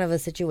that kind of a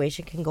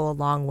situation can go a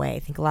long way. I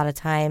think a lot of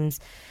times,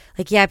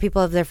 like, yeah,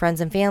 people have their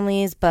friends and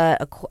families,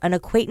 but an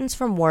acquaintance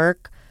from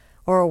work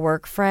or a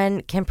work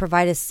friend can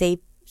provide a safe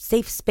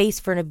space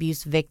for an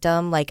abuse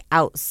victim, like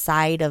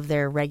outside of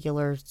their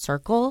regular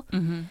circle.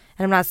 Mm-hmm. And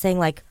I'm not saying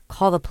like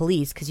call the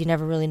police because you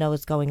never really know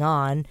what's going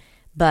on.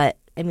 But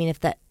I mean, if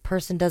that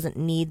person doesn't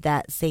need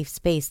that safe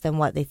space, then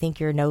what? They think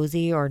you're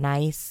nosy or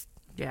nice.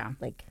 Yeah.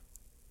 Like,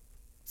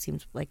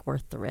 seems like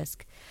worth the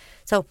risk.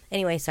 So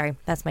anyway, sorry,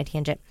 that's my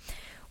tangent.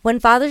 When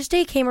Father's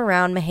Day came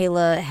around,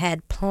 Mihaela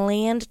had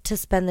planned to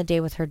spend the day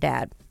with her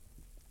dad.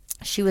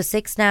 She was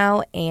 6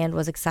 now and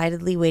was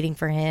excitedly waiting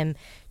for him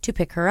to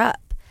pick her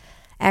up.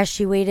 As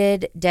she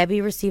waited,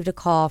 Debbie received a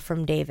call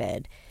from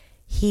David.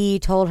 He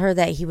told her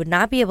that he would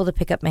not be able to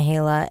pick up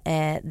Mihaela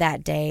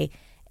that day,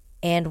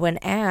 and when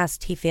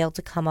asked, he failed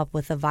to come up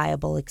with a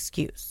viable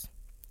excuse.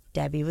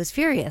 Debbie was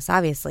furious,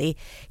 obviously.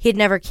 He had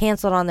never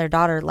canceled on their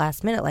daughter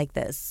last minute like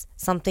this.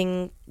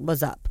 Something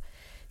was up.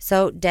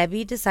 So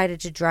Debbie decided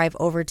to drive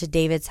over to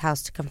David's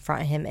house to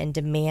confront him and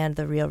demand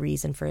the real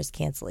reason for his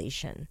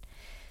cancellation,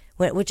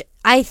 which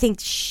I think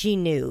she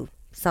knew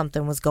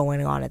something was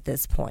going on at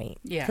this point.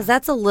 Yeah. Because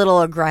that's a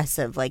little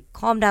aggressive. Like,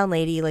 calm down,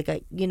 lady. Like,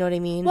 you know what I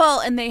mean?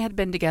 Well, and they had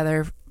been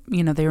together.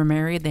 They were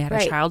married. They had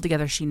a child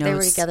together. She knows. They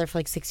were together for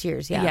like 6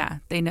 years, yeah. Yeah.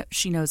 They know.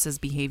 She knows his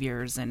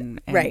behaviors and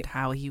right.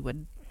 how he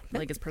would,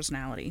 like, his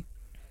personality.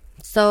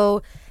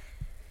 So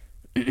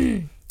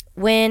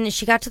when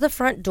she got to the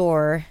front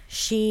door,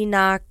 she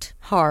knocked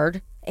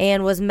hard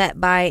and was met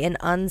by an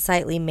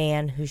unsightly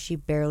man who she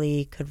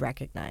barely could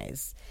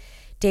recognize.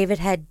 David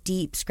had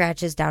deep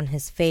scratches down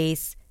his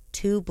face,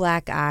 2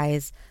 black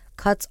eyes,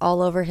 cuts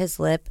all over his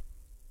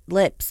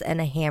lips,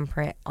 and a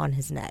handprint on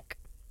his neck.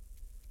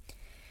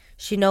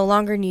 She no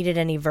longer needed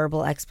any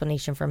verbal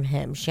explanation from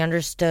him. She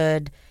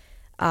understood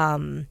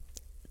then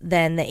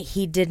that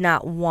he did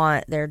not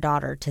want their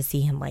daughter to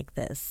see him like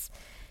this.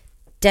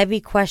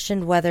 Debbie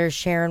questioned whether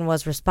Sharon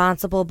was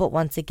responsible, but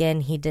once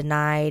again he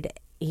denied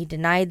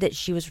that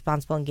she was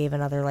responsible and gave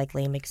another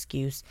lame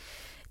excuse.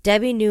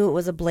 Debbie knew it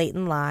was a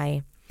blatant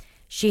lie.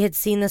 She had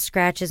seen the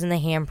scratches in the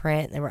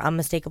handprint. There were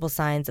unmistakable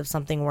signs of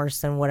something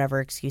worse than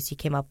whatever excuse he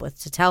came up with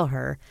to tell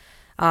her.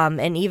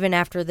 And even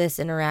after this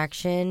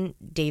interaction,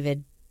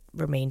 David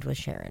remained with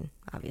Sharon,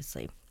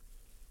 obviously.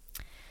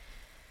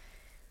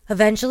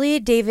 Eventually,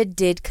 David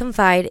did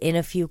confide in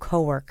a few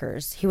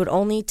coworkers. He would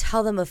only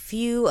tell them a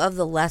few of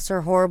the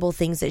lesser horrible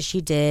things that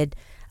she did.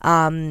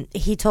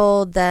 He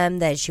told them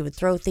that she would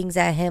throw things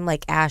at him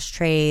like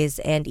ashtrays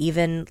and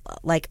even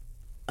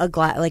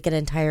an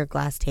entire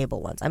glass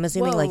table once. I'm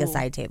assuming like a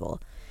side table.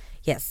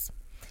 Yes.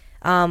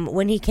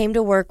 When he came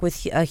to work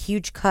with a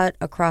huge cut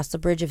across the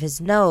bridge of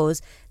his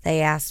nose, they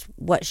asked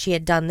what she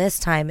had done this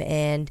time,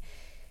 and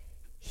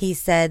he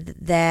said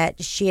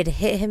that she had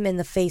hit him in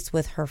the face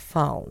with her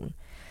phone.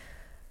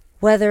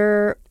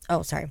 Whenever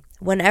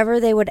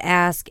they would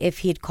ask if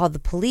he had called the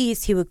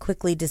police, he would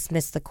quickly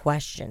dismiss the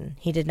question.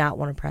 He did not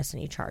want to press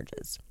any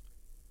charges.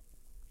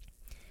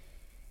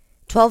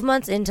 12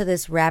 months into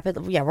this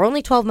we're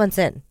only 12 months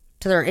in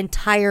to their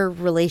entire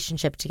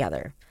relationship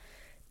together.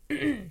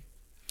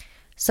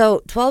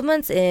 So 12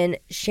 months in,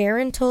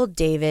 Sharon told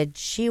David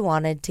she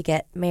wanted to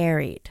get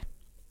married.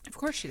 Of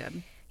course she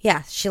did.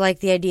 Yeah, she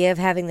liked the idea of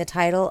having the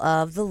title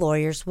of the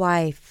lawyer's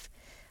wife.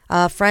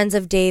 Friends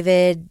of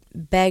David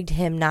begged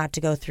him not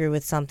to go through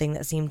with something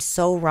that seemed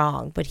so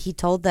wrong, but he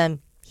told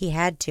them he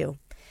had to.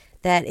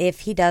 That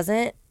if he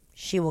doesn't,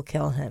 she will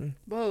kill him.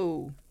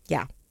 Whoa.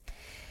 Yeah.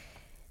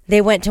 They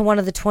went to one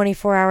of the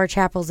 24-hour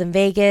chapels in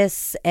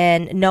Vegas,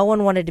 and no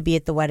one wanted to be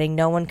at the wedding.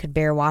 No one could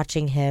bear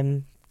watching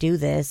him do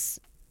this.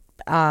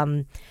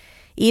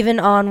 Even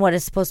on what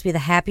is supposed to be the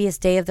happiest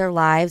day of their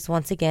lives,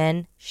 once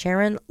again,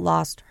 Sharon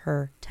lost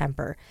her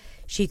temper.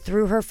 She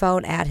threw her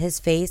phone at his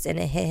face, and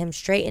it hit him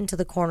straight into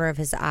the corner of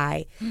his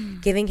eye,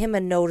 giving him a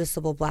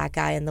noticeable black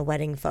eye in the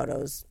wedding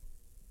photos.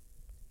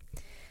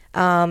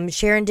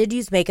 Sharon did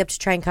use makeup to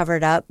try and cover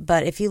it up,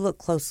 but if you look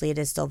closely, it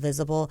is still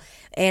visible.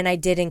 And I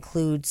did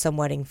include some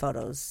wedding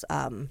photos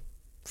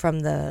from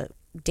the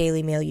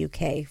Daily Mail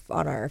UK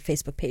on our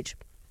Facebook page.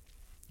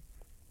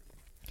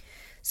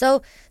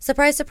 So,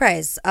 surprise,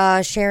 surprise,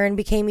 Sharon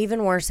became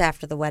even worse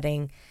after the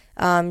wedding.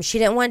 She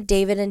didn't want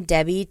David and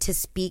Debbie to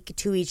speak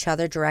to each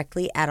other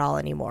directly at all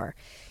anymore.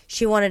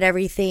 She wanted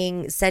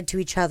everything said to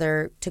each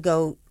other to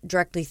go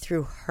directly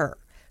through her.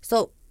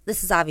 So,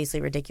 this is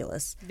obviously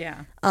ridiculous.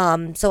 Yeah.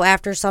 So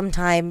after some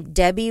time,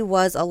 Debbie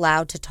was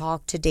allowed to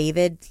talk to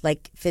David,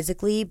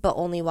 physically, but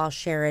only while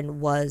Sharon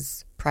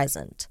was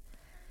present.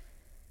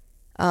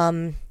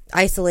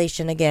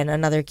 Isolation, again,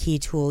 another key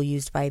tool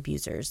used by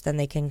abusers. Then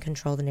they can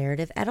control the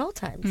narrative at all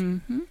times.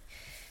 Mm-hmm.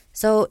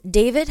 So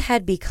David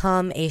had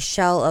become a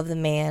shell of the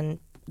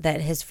man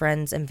that his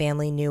friends and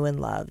family knew and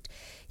loved.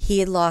 He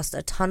had lost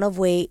a ton of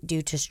weight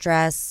due to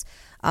stress.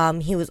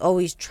 He was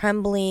always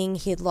trembling.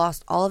 He had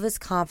lost all of his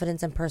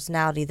confidence and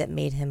personality that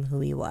made him who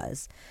he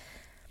was.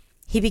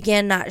 He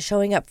began not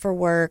showing up for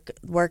work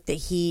that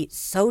he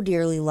so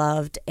dearly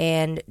loved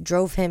and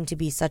drove him to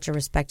be such a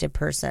respected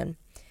person.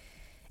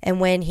 And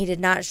when he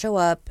did show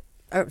up,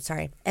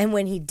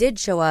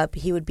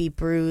 he would be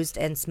bruised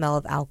and smell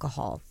of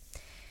alcohol.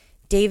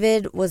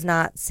 David was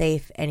not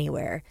safe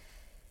anywhere.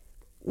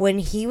 When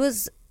he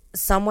was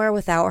somewhere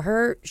without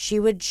her, she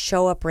would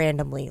show up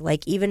randomly,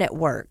 even at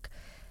work.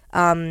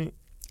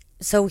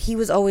 So he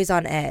was always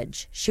on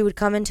edge. She would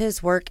come into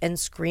his work and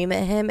scream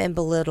at him and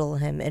belittle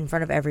him in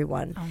front of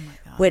everyone. Oh my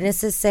God.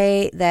 Witnesses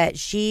say that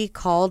she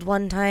called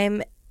one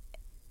time.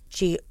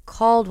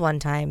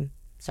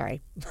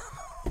 Sorry.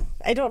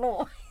 I don't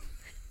know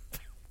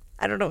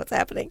what's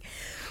happening.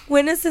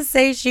 Witnesses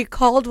say she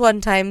called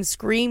one time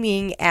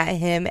screaming at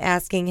him,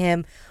 asking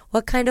him,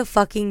 "What kind of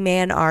fucking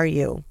man are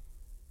you?"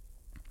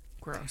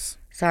 Gross.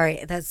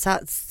 Sorry, that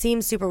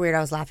seems super weird. I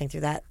was laughing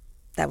through that.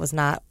 That was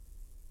not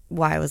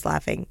why I was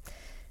laughing.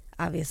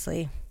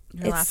 Obviously.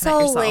 It's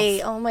so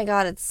late. Oh my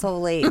God, it's so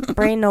late.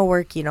 Brain no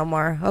worky no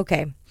more.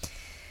 Okay.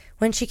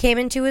 When she came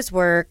into his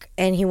work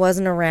and he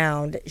wasn't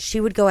around, she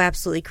would go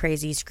absolutely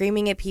crazy,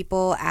 screaming at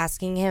people,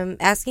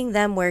 asking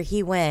them where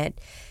he went.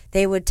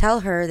 They would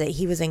tell her that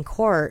he was in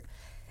court,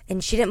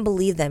 and she didn't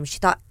believe them. She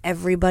thought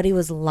everybody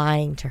was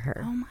lying to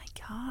her. Oh my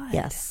God.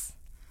 Yes.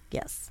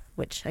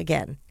 Which,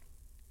 again,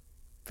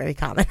 very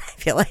common, I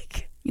feel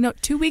like.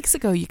 2 weeks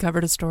ago you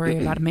covered a story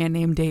about a man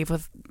named Dave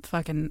with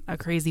fucking a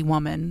crazy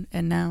woman,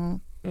 and now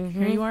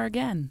here you are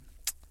again.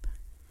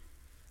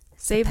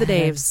 Save the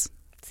Daves.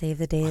 Save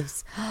the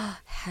Daves.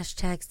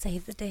 Hashtag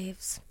save the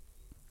Daves.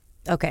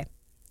 Okay.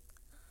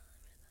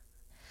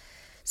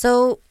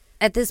 So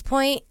At this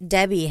point,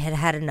 Debbie had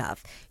had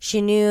enough.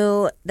 She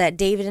knew that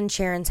David and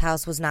Sharon's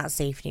house was not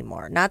safe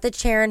anymore. Not that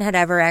Sharon had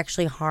ever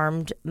actually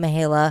harmed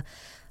Mihaela,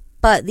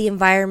 but the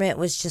environment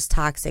was just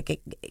toxic,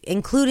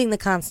 including the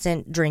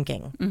constant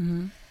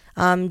drinking.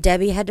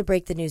 Debbie had to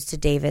break the news to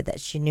David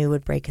that she knew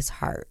would break his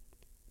heart.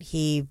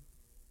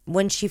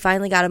 When she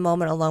finally got a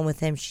moment alone with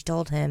him, she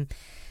told him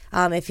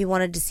if he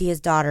wanted to see his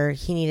daughter,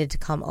 he needed to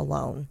come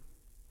alone.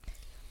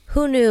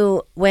 Who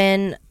knew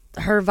when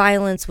her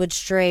violence would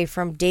stray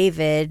from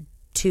David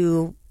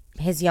to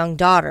his young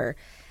daughter?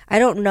 I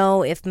don't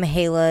know if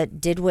Mihaela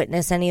did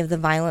witness any of the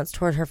violence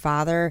toward her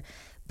father,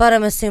 but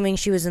I'm assuming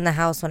she was in the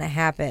house when it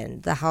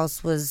happened.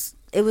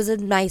 It was a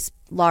nice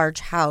large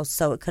house,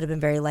 so it could have been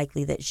very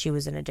likely that she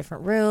was in a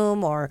different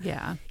room or,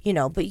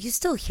 but you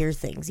still hear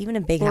things, even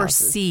in big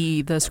houses. Or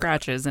see the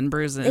scratches and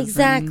bruises.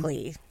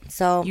 Exactly.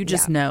 So you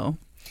just know.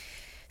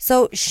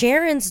 So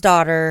Sharon's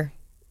daughter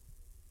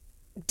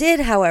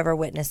did, however,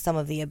 witness some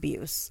of the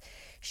abuse.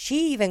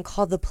 She even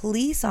called the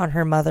police on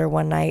her mother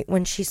one night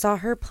when she saw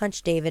her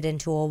punch David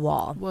into a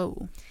wall.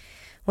 Whoa.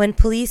 When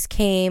police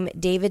came,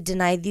 David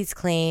denied these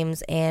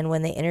claims, and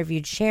when they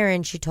interviewed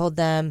Sharon, she told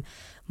them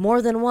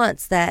more than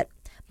once that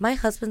my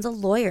husband's a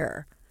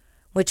lawyer,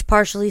 which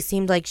partially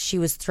seemed like she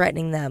was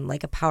threatening them,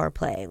 like a power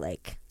play.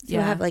 Like,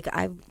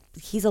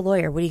 he's a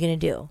lawyer. What are you going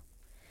to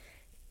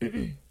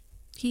do?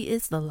 He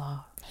is the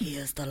law. He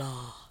is the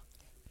law.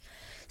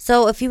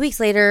 So a few weeks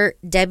later,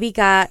 Debbie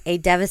got a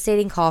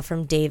devastating call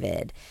from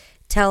David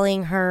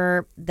telling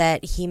her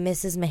that he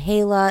misses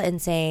Mihaela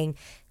and saying,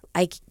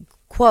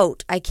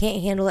 quote, I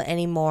can't handle it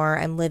anymore.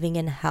 I'm living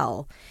in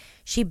hell.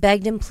 She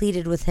begged and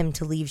pleaded with him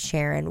to leave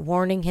Sharon,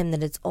 warning him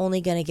that it's only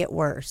going to get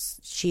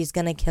worse. She's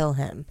going to kill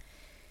him.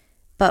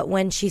 But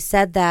when she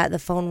said that, the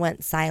phone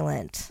went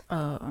silent.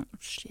 Oh,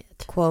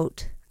 shit.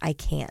 Quote, I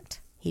can't,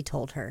 he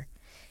told her.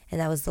 And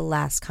that was the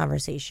last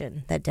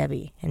conversation that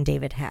Debbie and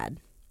David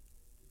had.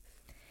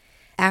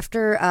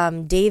 After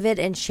David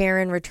and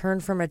Sharon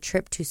returned from a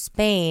trip to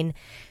Spain,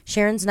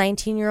 Sharon's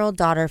 19-year-old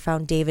daughter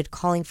found David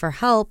calling for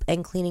help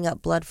and cleaning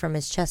up blood from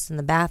his chest in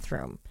the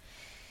bathroom.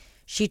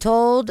 She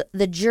told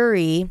the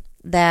jury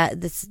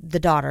that the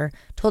daughter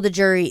told the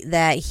jury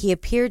that he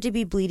appeared to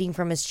be bleeding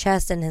from his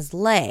chest and his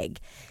leg.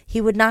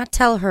 He would not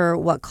tell her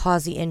what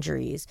caused the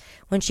injuries.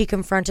 When she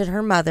confronted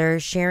her mother,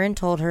 Sharon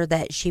told her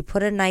that she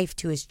put a knife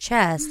to his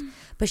chest,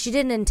 but she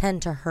didn't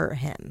intend to hurt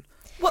him.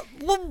 What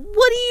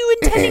are you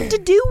intending to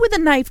do with a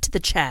knife to the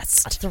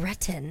chest?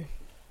 Threaten.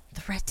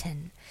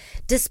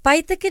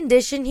 Despite the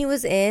condition he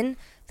was in,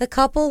 the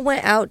couple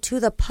went out to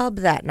the pub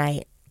that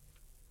night.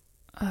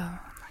 Oh, my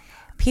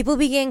God. People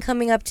began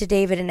coming up to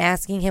David and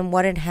asking him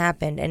what had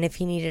happened and if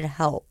he needed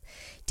help.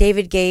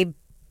 David gave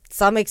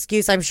some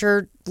excuse I'm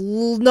sure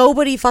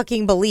nobody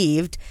fucking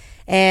believed,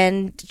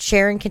 and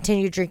Sharon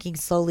continued drinking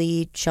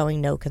slowly,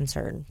 showing no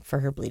concern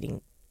for her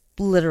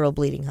literal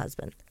bleeding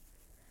husband.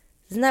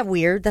 Isn't that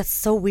weird? That's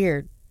so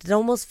weird. It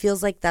almost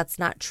feels like that's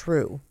not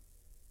true.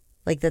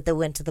 Like that they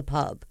went to the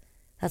pub.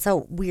 That's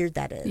how weird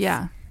that is.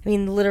 Yeah. I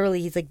mean,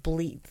 literally, he's like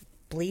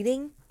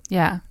bleeding?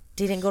 Yeah.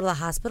 He didn't go to the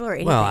hospital or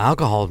anything. Well,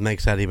 alcohol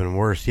makes that even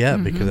worse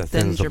yet because it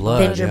thins the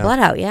blood. Thins your blood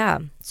out, yeah.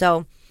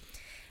 So,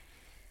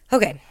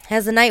 okay.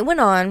 As the night went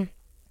on,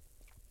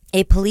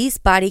 a police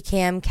body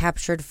cam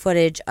captured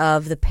footage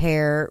of the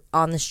pair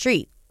on the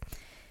street.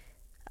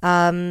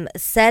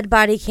 Said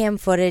body cam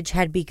footage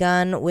had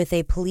begun with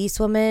a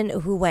policewoman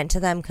who went to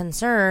them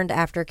concerned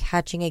after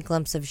catching a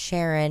glimpse of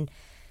Sharon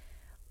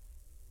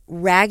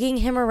ragging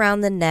him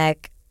around the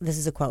neck. This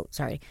is a quote,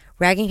 sorry.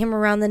 Ragging him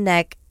around the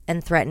neck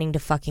and threatening to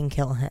fucking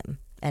kill him,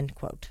 end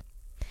quote.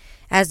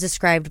 As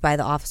described by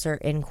the officer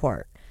in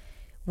court.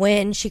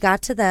 When she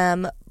got to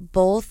them,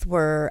 both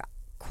were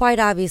quite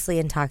obviously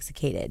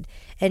intoxicated,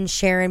 and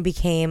Sharon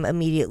became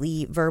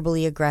immediately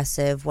verbally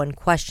aggressive when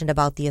questioned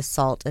about the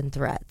assault and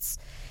threats.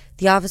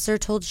 The officer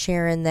told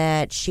Sharon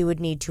that she would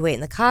need to wait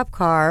in the cop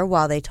car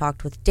while they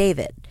talked with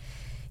David.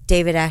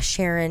 David asked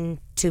Sharon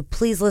to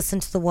please listen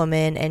to the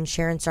woman, and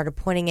Sharon started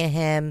pointing at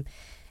him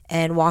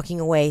and walking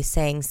away,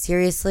 saying,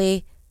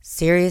 seriously?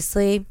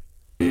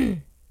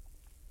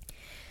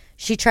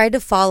 She tried to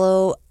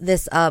follow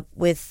this up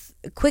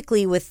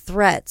quickly with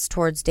threats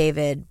towards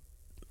David,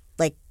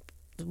 like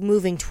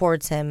moving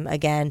towards him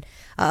again,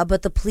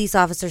 but the police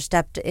officer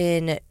stepped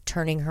in,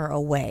 turning her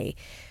away.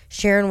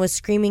 Sharon was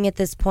screaming at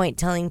this point,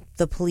 telling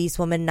the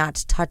policewoman not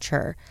to touch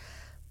her.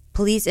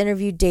 Police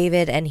interviewed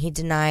David, and he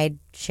denied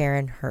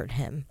Sharon hurt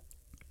him,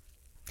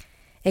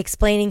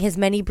 explaining his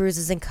many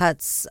bruises and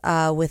cuts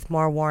with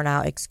more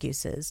worn-out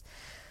excuses.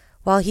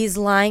 While he's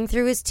lying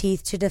through his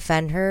teeth to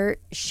defend her,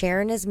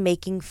 Sharon is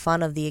making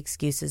fun of the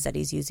excuses that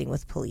he's using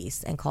with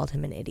police and called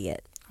him an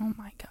idiot. Oh,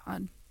 my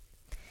God.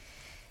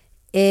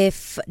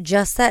 If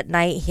just that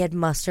night he had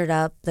mustered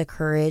up the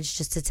courage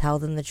just to tell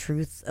them the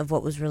truth of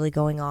what was really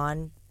going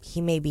on,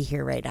 he may be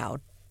here right now,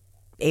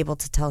 able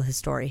to tell his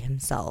story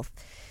himself.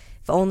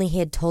 If only he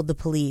had told the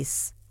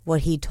police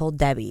what he told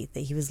Debbie,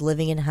 that he was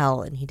living in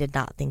hell and he did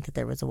not think that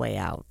there was a way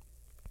out.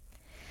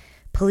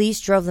 Police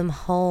drove them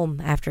home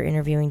after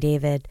interviewing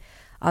David.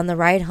 On the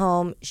ride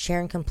home,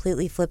 Sharon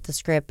completely flipped the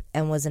script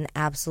and was an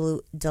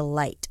absolute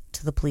delight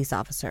to the police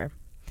officer.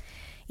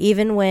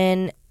 Even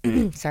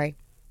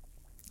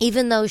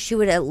though she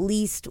would at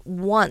least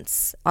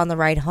once on the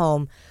ride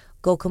home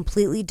go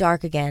completely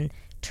dark again,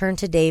 turn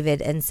to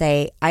David and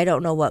say, "I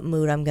don't know what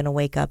mood I'm going to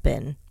wake up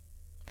in."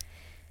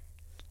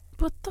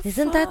 What the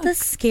Isn't that the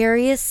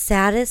scariest,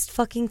 saddest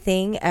fucking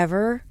thing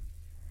ever?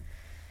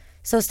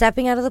 So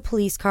stepping out of the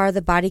police car,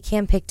 the body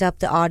cam picked up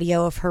the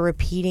audio of her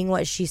repeating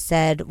what she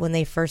said when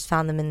they first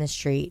found them in the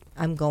street.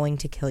 "I'm going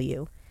to kill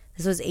you."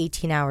 This was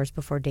 18 hours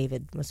before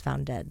David was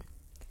found dead.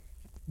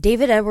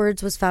 David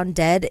Edwards was found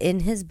dead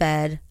in his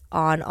bed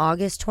on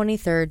August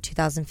 23rd,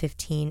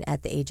 2015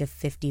 at the age of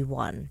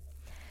 51.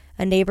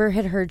 A neighbor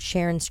had heard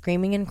Sharon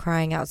screaming and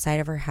crying outside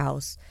of her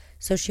house,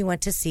 so she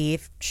went to see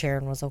if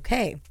Sharon was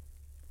okay.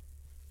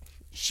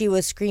 She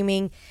was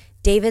screaming,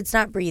 "David's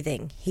not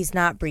breathing. He's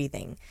not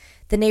breathing."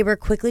 The neighbor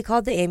quickly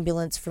called the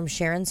ambulance from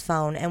Sharon's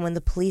phone, and when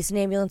the police and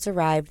ambulance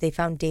arrived, they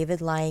found David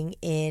lying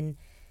in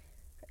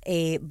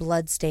a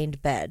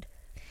blood-stained bed.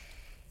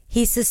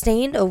 He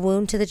sustained a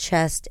wound to the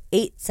chest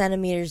 8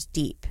 centimeters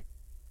deep,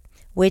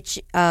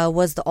 which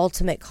was the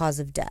ultimate cause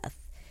of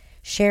death.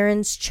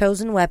 Sharon's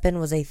chosen weapon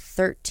was a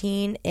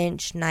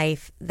 13-inch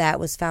knife that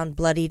was found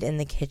bloodied in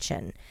the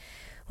kitchen.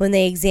 When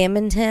they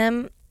examined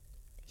him,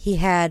 he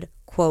had,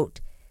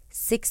 quote,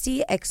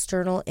 60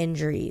 external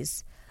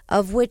injuries,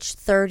 of which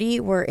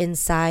 30 were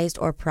incised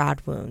or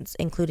prod wounds,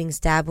 including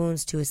stab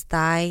wounds to his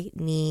thigh,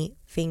 knee,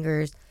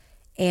 fingers,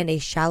 and a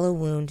shallow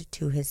wound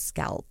to his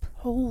scalp.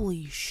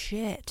 Holy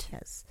shit.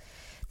 Yes.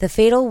 The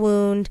fatal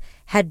wound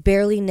had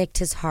barely nicked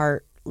his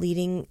heart,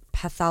 leading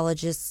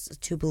pathologists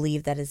to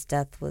believe that his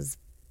death was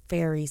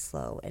very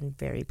slow and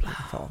very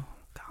painful. Oh,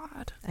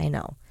 God. I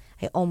know.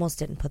 I almost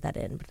didn't put that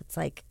in, but it's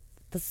like,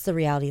 this is the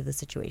reality of the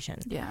situation.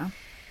 Yeah.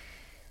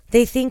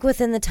 They think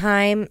within this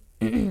time,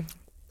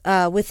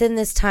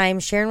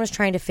 Sharon was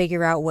trying to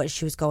figure out what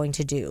she was going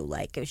to do.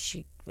 Like,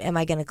 am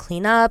I going to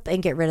clean up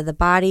and get rid of the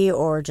body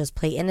or just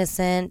play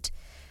innocent?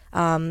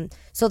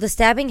 So the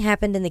stabbing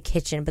happened in the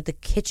kitchen, but the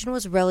kitchen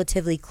was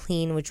relatively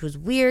clean, which was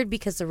weird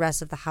because the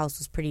rest of the house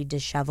was pretty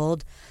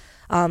disheveled.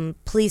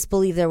 Police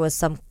believe there was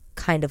some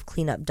kind of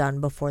cleanup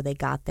done before they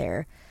got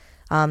there.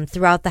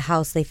 Throughout the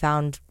house, they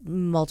found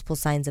multiple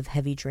signs of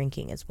heavy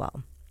drinking as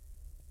well.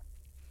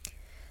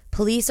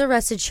 Police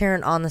arrested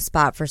Sharon on the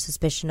spot for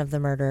suspicion of the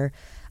murder.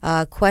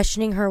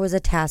 Questioning her was a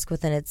task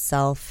within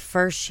itself.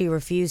 First, she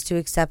refused to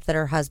accept that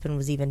her husband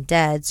was even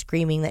dead,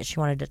 screaming that she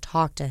wanted to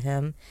talk to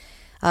him.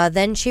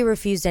 Then she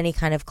refused any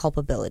kind of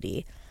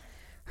culpability.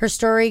 Her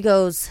story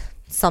goes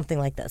something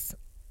like this.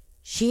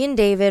 She and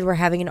David were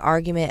having an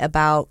argument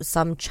about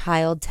some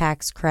child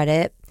tax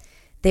credit.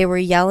 They were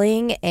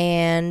yelling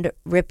and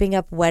ripping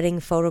up wedding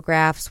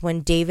photographs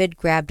when David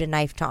grabbed a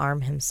knife to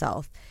arm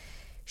himself.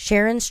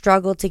 Sharon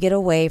struggled to get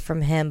away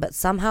from him, but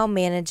somehow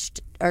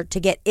managed to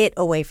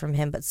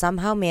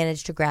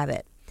grab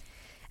it.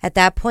 At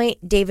that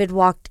point, David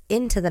walked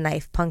into the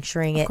knife,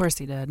 puncturing it. Of course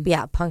he did.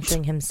 Yeah,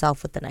 puncturing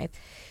himself with the knife.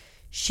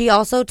 She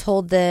also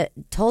told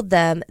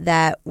them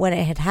that when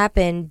it had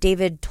happened,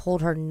 David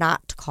told her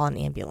not to call an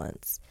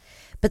ambulance.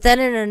 But then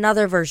in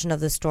another version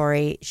of the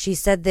story, she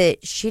said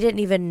that she didn't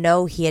even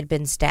know he had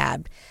been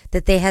stabbed,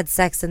 that they had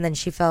sex and then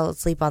she fell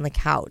asleep on the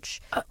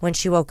couch. When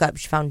she woke up,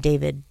 she found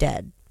David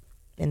dead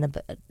in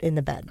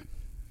the bed.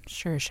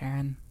 Sure,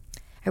 Sharon.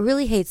 I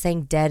really hate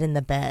saying dead in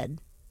the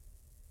bed.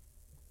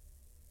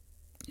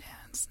 Yeah,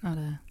 it's not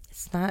a...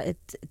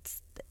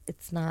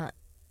 It's not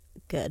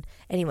good.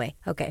 Anyway,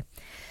 okay.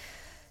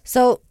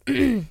 So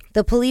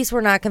the police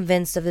were not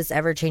convinced of this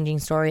ever-changing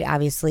story,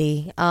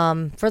 obviously.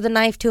 For the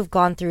knife to have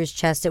gone through his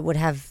chest, it would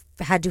have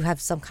had to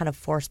have some kind of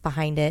force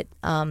behind it.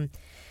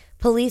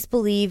 Police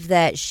believe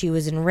that she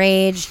was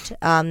enraged,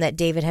 that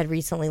David had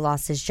recently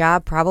lost his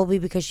job, probably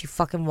because she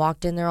fucking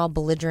walked in there all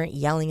belligerent,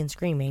 yelling and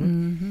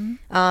screaming.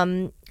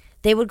 Mm-hmm.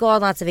 They would go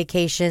on lots of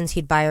vacations.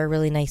 He'd buy her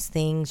really nice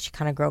things. She'd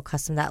kind of grow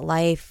accustomed to that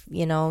life.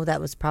 You know, that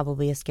was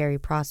probably a scary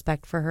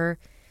prospect for her.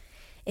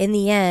 In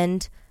the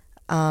end,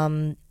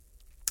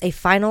 a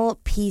final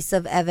piece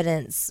of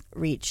evidence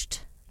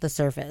reached the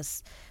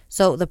surface.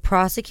 So the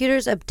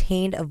prosecutors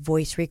obtained a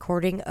voice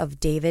recording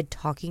of David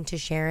talking to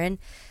Sharon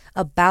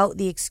about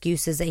the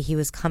excuses that he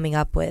was coming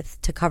up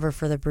with to cover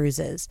for the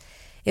bruises.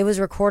 It was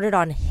recorded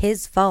on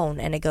his phone,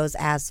 and it goes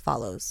as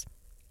follows.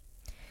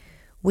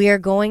 "We are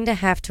going to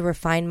have to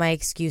refine my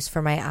excuse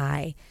for my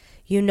eye.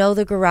 You know,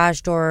 the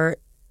garage door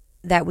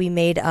that we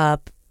made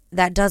up,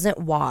 that doesn't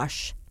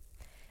wash.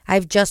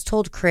 I've just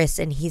told Chris,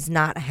 and he's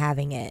not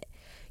having it.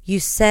 You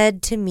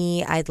said to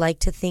me, I'd like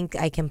to think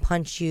I can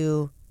punch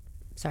you.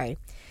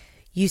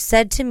 You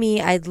said to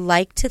me, I'd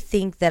like to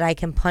think that I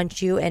can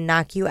punch you and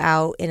knock you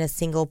out in a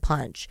single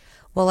punch.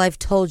 Well, I've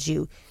told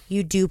you,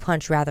 you do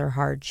punch rather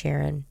hard,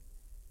 Sharon."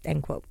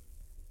 End quote.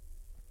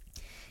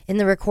 In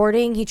the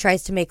recording, he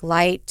tries to make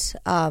light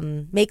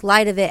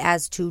of it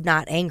as to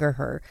not anger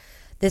her.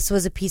 This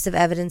was a piece of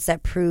evidence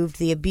that proved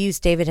the abuse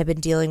David had been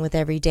dealing with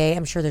every day.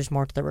 I'm sure there's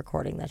more to the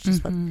recording. That's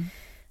just what.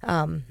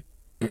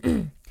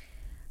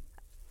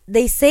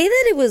 they say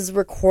that it was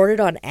recorded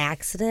on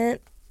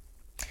accident.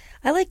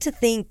 I like to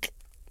think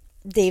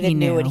David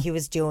knew what he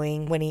was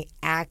doing when he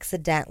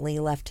accidentally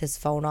left his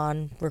phone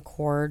on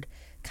record.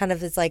 Kind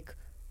of as like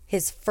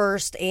his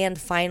first and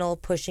final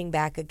pushing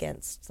back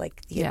against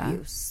like the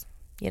abuse,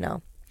 you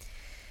know.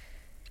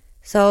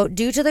 So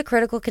due to the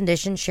critical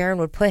condition Sharon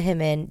would put him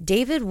in,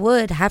 David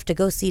would have to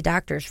go see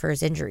doctors for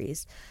his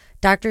injuries.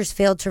 Doctors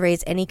failed to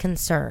raise any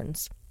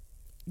concerns.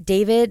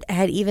 David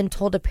had even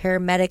told a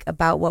paramedic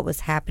about what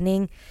was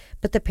happening,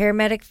 but the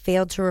paramedic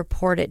failed to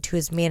report it to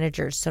his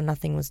managers, so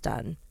nothing was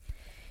done.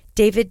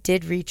 David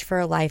did reach for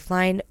a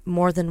lifeline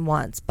more than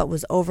once, but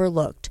was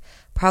overlooked,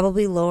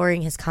 probably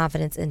lowering his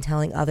confidence in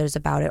telling others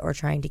about it or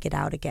trying to get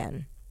out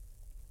again.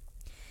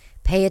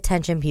 Pay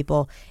attention,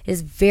 people. It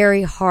is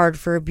very hard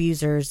for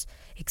abusers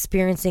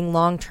experiencing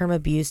long-term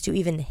abuse to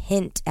even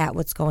hint at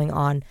what's going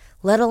on,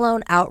 let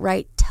alone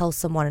outright tell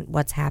someone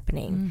what's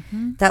happening.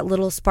 Mm-hmm. That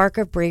little spark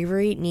of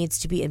bravery needs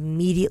to be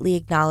immediately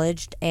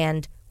acknowledged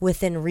and,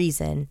 within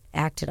reason,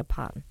 acted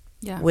upon.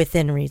 Yeah.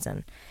 Within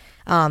reason.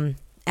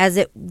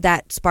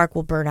 That spark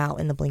will burn out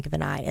in the blink of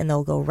an eye, and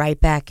they'll go right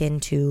back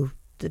into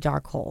the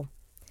dark hole.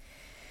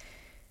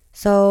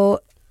 So,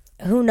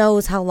 who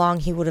knows how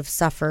long he would have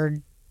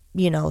suffered,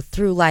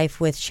 through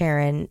life with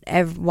Sharon,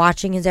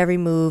 watching his every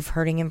move,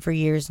 hurting him for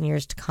years and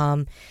years to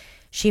come.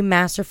 She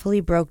masterfully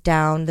broke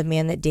down the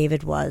man that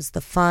David was,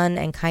 the fun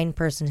and kind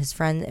person his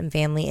friends and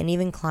family and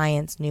even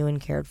clients knew and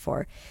cared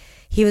for.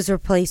 He was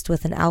replaced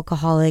with an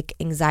alcoholic,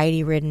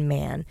 anxiety-ridden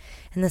man.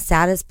 And the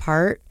saddest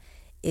part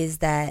is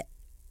that,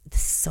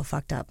 this is so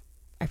fucked up.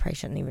 I probably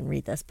shouldn't even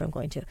read this, but I'm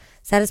going to.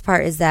 Saddest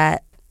part is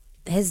that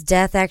his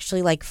death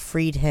actually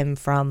freed him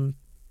from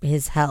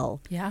his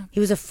hell. Yeah. He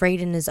was afraid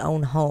in his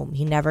own home.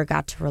 He never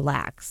got to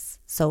relax.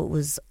 So it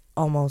was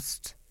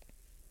almost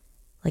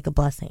like a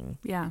blessing.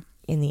 Yeah.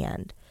 In the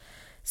end.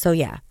 So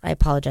yeah, I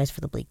apologize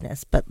for the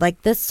bleakness, but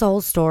this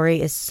whole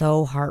story is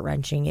so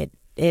heart-wrenching.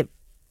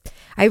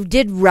 I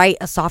did write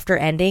a softer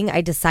ending.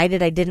 I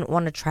decided I didn't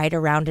want to try to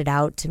round it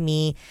out. To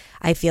me,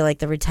 I feel like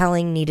the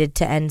retelling needed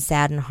to end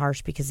sad and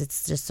harsh because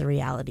it's just the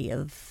reality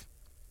of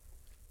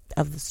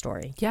the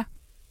story. Yeah.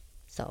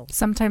 So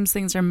sometimes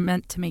things are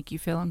meant to make you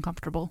feel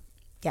uncomfortable.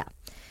 Yeah.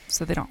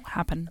 So they don't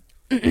happen.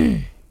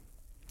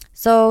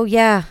 So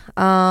yeah,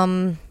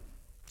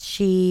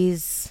 she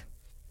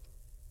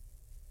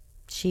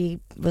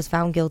was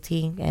found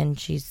guilty and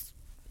she's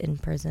in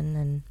prison,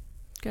 and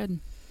good.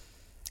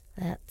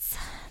 That's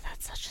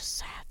such a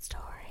sad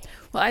story.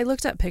 Well, I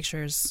looked at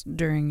pictures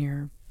during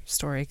your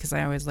story because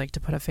I always like to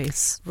put a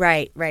face.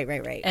 Right.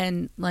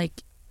 And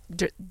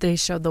they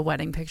showed the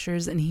wedding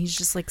pictures, and he's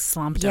just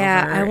slumped over.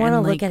 Yeah, I want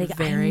to look at it.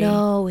 Very, I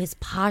know his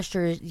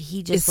posture.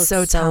 He just looks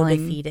so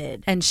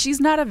defeated. And she's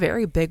not a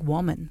very big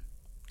woman.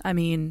 I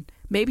mean,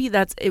 maybe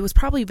it was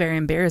probably very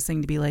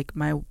embarrassing to be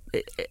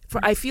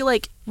I feel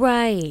like,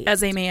 right,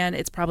 as a man,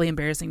 it's probably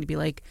embarrassing to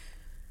be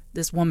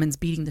this woman's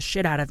beating the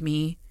shit out of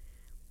me.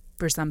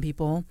 For some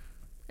people,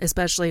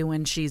 especially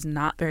when she's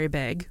not very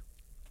big.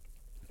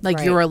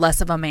 Right. You're less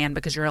of a man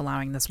because you're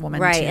allowing this woman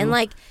right. to... And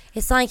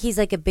it's not like he's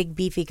a big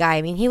beefy guy.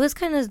 I mean, he was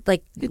kind of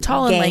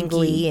tall and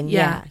gangly, and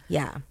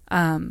yeah.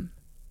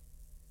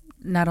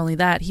 Not only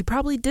that, he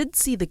probably did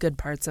see the good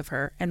parts of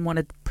her and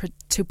wanted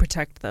to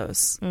protect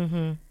those.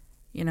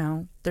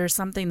 Mm-hmm. There's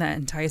something that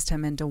enticed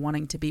him into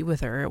wanting to be with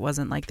her. It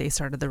wasn't like they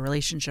started the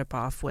relationship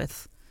off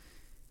with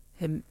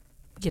him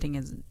getting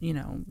his,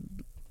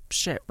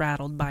 shit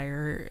rattled by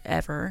her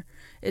ever.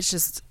 It's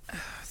just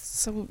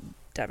so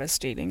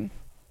devastating.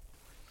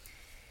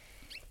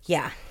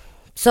 Yeah.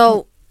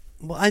 So,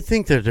 well, I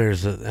think that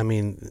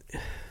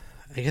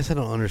I guess I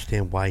don't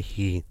understand why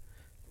he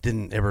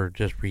didn't ever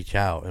just reach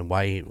out, and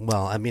why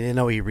I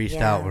know he reached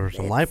out for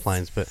some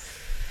lifelines, but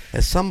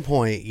at some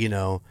point,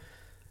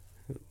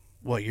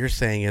 what you're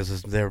saying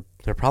is there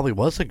probably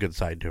was a good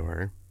side to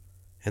her,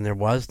 and there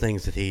was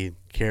things that he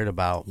cared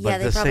about. Yeah,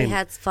 but they probably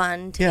had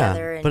fun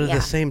together. Yeah, but at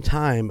the same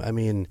time,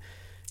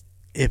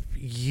 if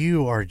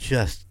you are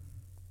just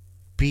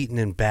beaten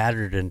and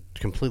battered and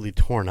completely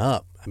torn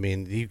up,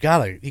 you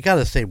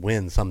gotta say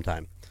win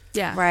sometime.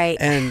 Yeah, right.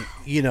 And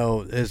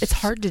it's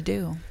hard to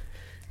do.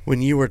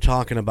 When you were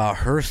talking about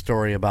her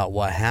story about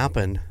what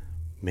happened,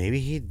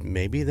 maybe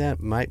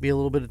that might be a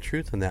little bit of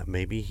truth in that.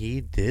 Maybe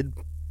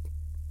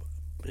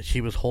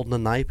she was holding a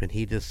knife and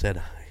he just said,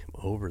 "I'm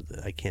over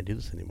this. I can't do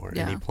this anymore,"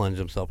 and he plunged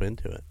himself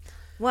into it.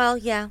 Well,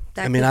 yeah.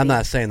 I'm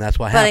not saying that's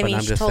what happened. But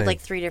I'm she just told saying,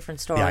 3 different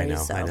stories.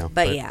 Yeah, I know.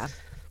 But yeah.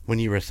 When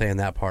you were saying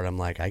that part, I'm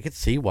like, I could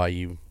see why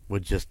you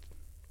would just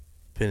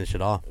finish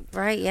it off.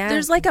 Right, yeah.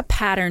 There's a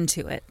pattern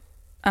to it.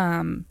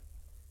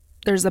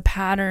 There's a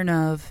pattern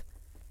of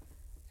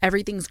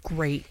everything's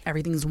great,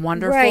 everything's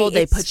wonderful. Right,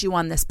 they put you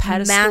on this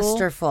pedestal.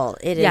 Masterful.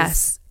 It is.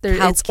 Yes,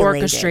 it's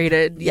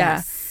orchestrated.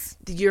 Yes.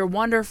 Yeah. You're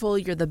wonderful.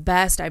 You're the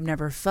best. I've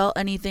never felt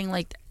anything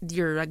like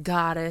you're a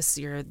goddess.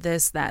 You're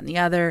this, that, and the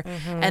other.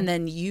 Mm-hmm. And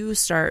then you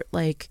start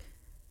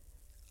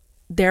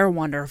they're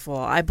wonderful.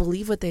 I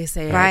believe what they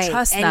say. Right. I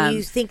trust them. And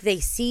you think they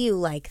see you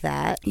like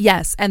that.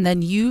 Yes. And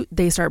then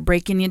they start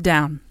breaking you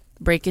down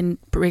breaking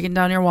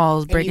down your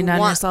walls, And breaking you down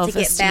your want to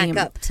self-esteem. get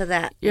back up to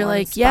that. You're one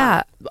like, spot.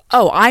 yeah,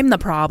 oh, I'm the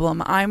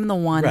problem. I'm the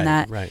one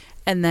that, Right.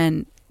 and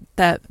then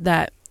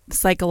that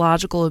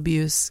psychological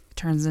abuse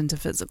turns into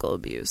physical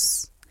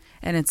abuse.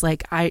 And it's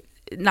like,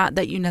 not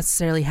that you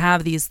necessarily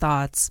have these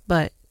thoughts,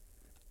 but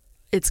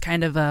it's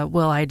kind of a,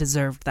 well, I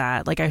deserved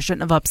that. Like, I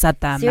shouldn't have upset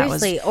them.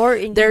 Seriously,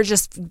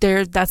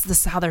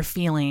 That's how they're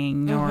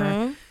feeling,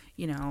 or,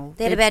 you know.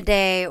 they had a bad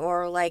day,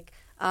 or like,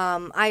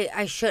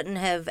 I shouldn't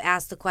have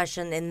asked the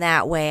question in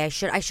that way. I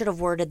should have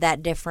worded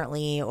that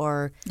differently,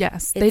 or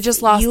Yes, they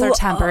just lost their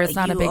temper. It's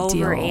not a big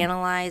deal.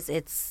 Overanalyze.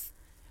 It's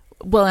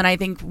Well, and I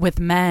think with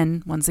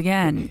men, once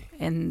again,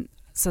 in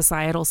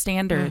societal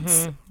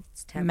standards,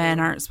 men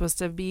aren't supposed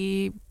to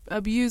be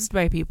abused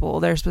by people.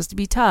 They're supposed to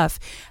be tough.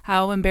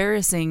 How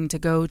embarrassing to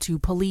go to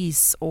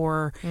police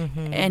or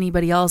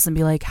anybody else and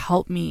be like,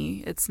 help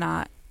me. It's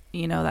not,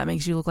 you know, that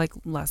makes you look like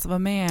less of a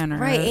man, or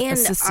right. a And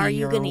sissy, are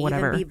you going to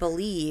even be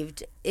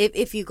believed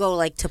if you go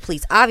like to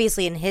police?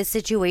 Obviously, in his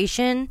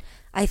situation,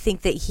 I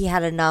think that he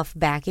had enough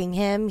backing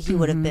him. He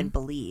would have been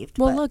believed.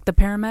 Well, but- look, the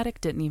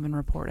paramedic didn't even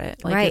report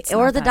it. Like, right. it's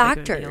Or not the that big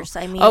of a deal. doctors.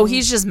 I mean, Oh,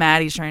 he's just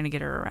mad. He's trying to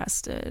get her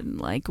arrested.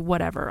 Like,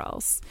 whatever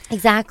else.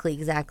 exactly.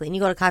 And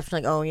you go to cops,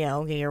 and like, oh yeah,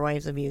 okay, your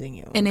wife's abusing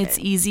you, And okay. it's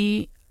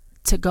easy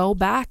to go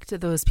back to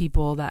those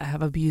people that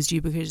have abused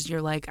you because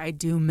you're like, I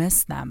do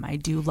miss them. I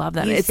do love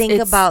them. You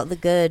think about the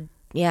good.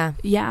 Yeah,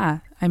 Yeah.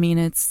 I mean,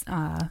 it's,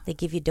 they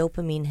give you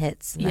dopamine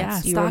hits. And Yeah,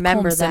 that's- you Stockholm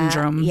remember that.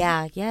 syndrome.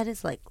 Yeah, it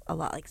is like a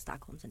lot like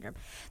Stockholm syndrome.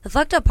 The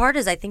fucked up part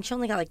is, I think she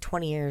only got like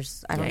 20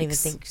 years. I don't even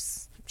Yikes. think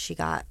she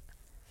got,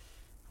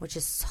 which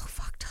is so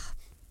fucked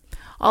up.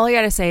 all I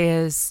got to say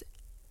is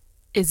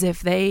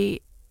if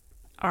they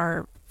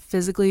are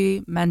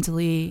physically,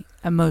 mentally,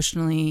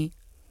 emotionally,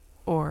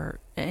 or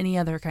any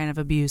other kind of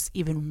abuse,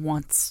 even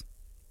once,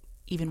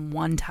 even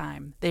one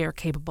time, they are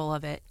capable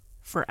of it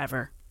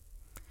forever.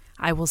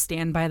 I will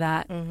stand by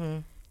that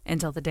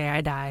until the day I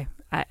die.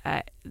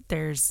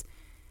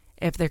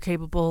 If they're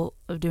capable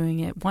of doing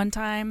it one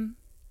time,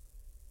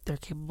 they're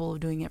capable of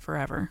doing it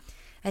forever.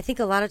 I think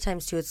a lot of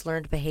times too, it's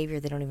learned behavior.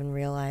 They don't even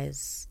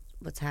realize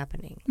what's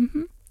happening.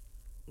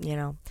 You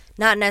know,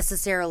 not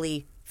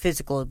necessarily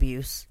physical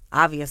abuse.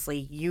 Obviously,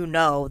 you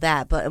know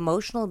that, but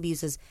emotional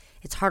abuse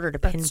it's harder to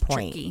That's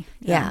pinpoint. tricky.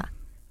 Yeah.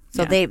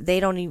 So Yeah.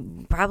 they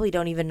probably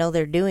don't even know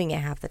they're doing it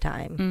half the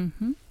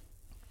time.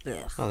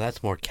 Ugh. Oh,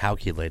 that's more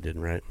calculated,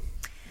 right?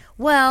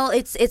 Well,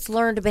 it's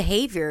learned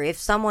behavior.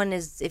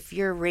 If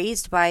you're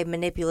raised by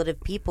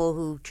manipulative people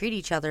who treat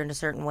each other in a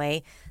certain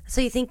way, that's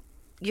how you think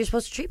you're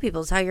supposed to treat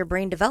people. It's how your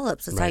brain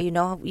develops. It's how Right. you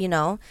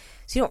know.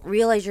 So you don't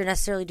realize you're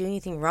necessarily doing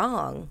anything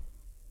wrong.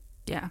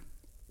 Yeah,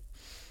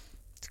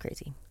 It's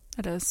crazy.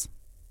 it is.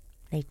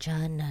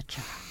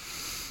 Nature.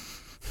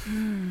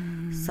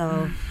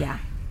 So yeah,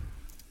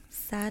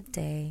 sad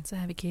day. It's a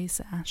heavy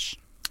case, Ash.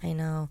 I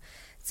know.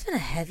 It's been a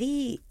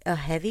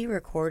heavy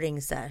recording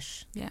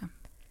sesh. Yeah.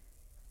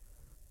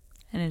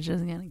 And it's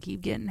just going to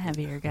keep getting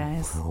heavier,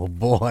 guys. Oh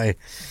boy.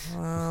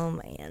 Oh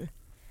man.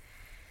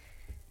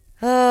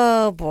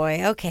 Oh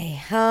boy. Okay.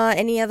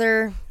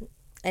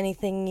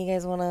 Anything you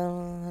guys want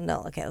to?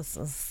 No. Okay.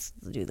 Let's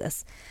do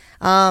this.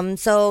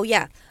 So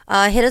yeah.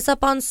 Hit us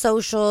up on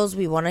socials.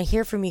 We want to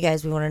hear from you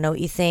guys. We want to know what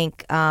you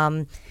think.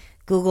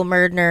 Google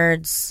Murd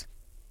Nerds.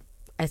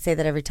 I say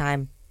that every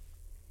time.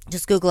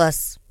 Just Google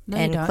us. No,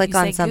 you And don't. click You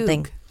on say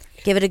something. Goog.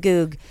 Give it a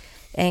goog.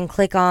 And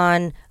click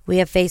on, we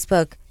have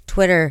Facebook,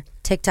 Twitter,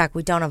 TikTok.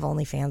 We don't have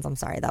OnlyFans. I'm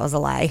sorry. That was a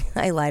lie.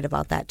 I lied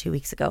about that 2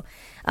 weeks ago.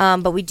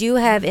 But we do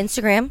have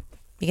Instagram.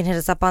 You can hit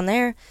us up on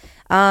there.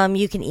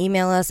 You can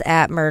email us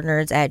at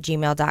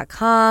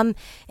murdnerds@gmail.com.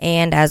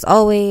 And as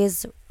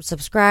always,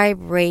 subscribe,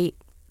 rate,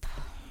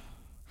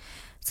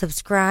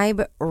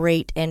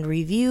 and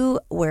review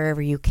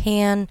wherever you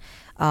can.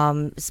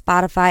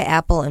 Spotify,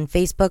 Apple, and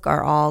Facebook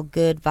are all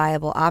good,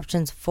 viable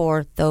options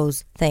for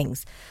those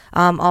things.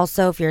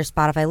 Also, if you're a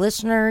Spotify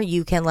listener,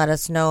 you can let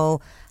us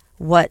know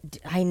what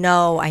I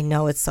know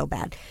it's so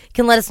bad. You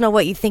can let us know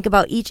what you think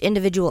about each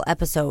individual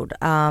episode.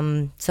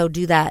 So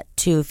do that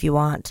too if you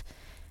want.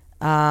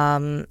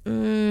 Even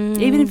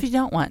if you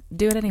don't want,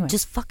 do it anyway.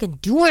 Just fucking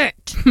do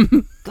it.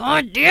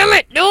 God damn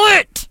it, do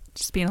it.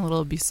 Just being a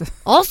little abusive.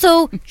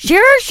 Also,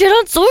 share our shit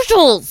on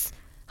socials.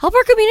 Help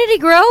our community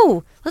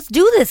grow. Let's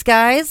do this,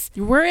 guys.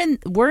 We're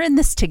in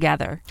this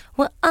together.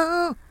 We're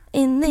all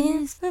in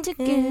this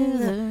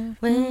together.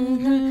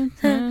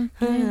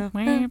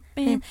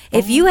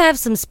 If you have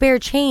some spare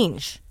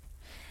change,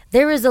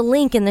 there is a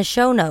link in the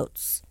show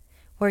notes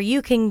where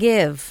you can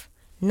give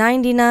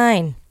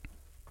 99,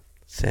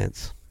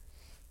 Cents.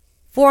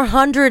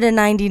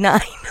 499.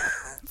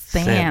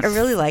 Thanks. I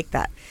really like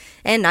that.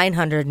 And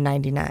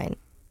 999.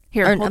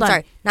 Here, Or, hold I'm on.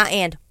 sorry, not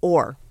and,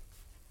 or.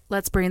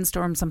 Let's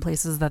brainstorm some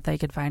places that they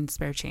could find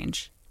spare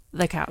change.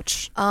 The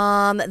couch.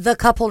 The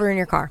cup holder in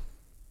your car.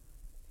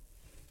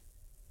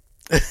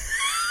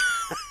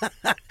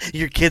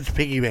 Your kid's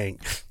piggy bank.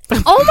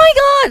 Oh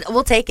my God,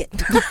 we'll take it.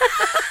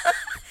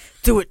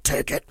 Do it,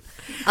 take it.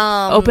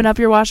 Open up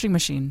your washing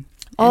machine.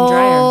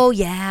 dryer.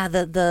 yeah,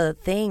 the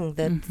thing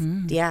that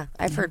Mhm. yeah,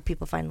 I've heard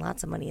people find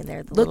lots of money in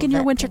there. The Look little in your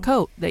vent winter thing.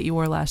 coat that you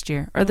wore last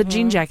year, or the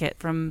jean jacket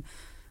from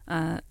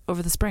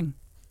over the spring.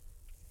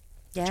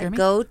 Yeah, Jeremy?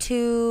 go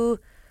to.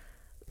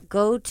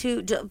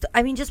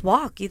 I mean, just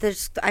walk.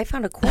 I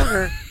found a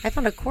quarter. I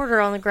found a quarter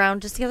on the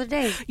ground just the other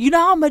day. You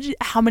know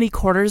how many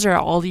quarters are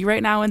at Aldi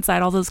right now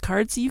inside all those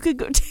carts? You could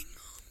go take.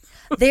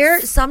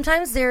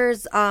 Sometimes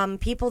there's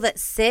people that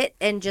sit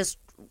and just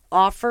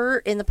offer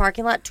in the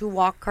parking lot to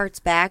walk carts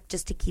back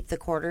just to keep the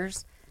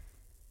quarters.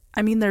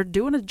 I mean, they're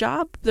doing a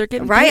job. They're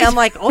getting Right? paid. I'm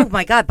like, oh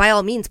my God, by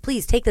all means,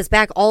 please take this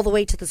back all the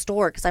way to the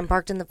store because I'm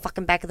parked in the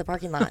fucking back of the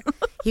parking lot.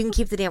 You can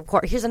keep the damn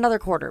quarter. Here's another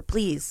quarter,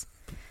 please.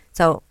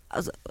 So,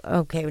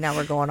 okay, now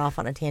we're going off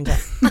on a tangent.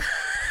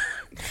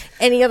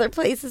 Any other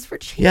places for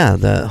change? Yeah,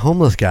 the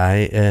homeless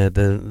guy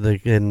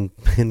in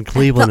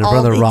Cleveland in front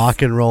of the Aldi's.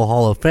 Rock and Roll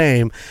Hall of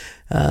Fame.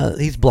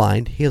 He's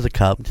blind. He has a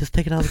cup. Just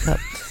take it out of the cup.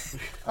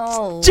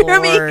 Oh,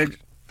 Jeremy. Lord.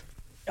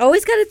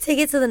 Always got to take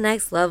it to the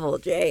next level,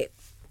 Jay.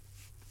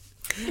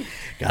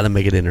 Got to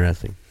make it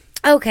interesting.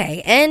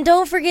 Okay, and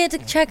don't forget to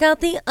check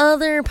out the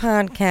other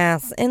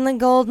podcasts in the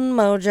Golden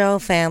Mojo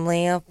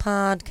family of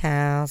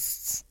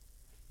podcasts.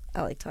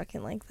 I like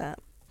talking like that.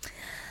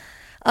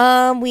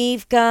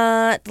 We've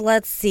got,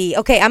 let's see.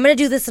 Okay, I'm going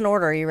to do this in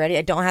order. Are you ready?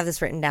 I don't have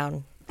this written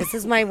down. This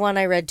is my one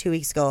I read 2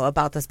 weeks ago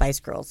about the Spice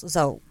Girls.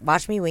 So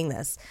watch me wing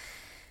this.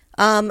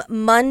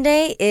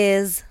 Monday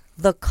is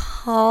the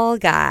Call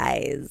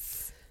Guys.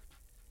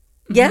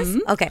 Yes?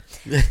 Okay.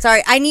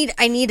 Sorry, I need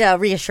a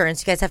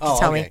reassurance. You guys have to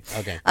tell me.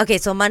 Okay. Okay,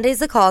 so Monday's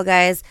the Call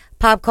Guys.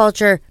 Pop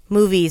culture,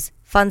 movies,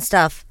 fun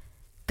stuff.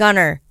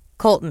 Gunner,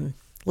 Colton,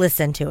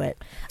 listen to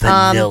it.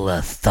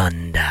 Vanilla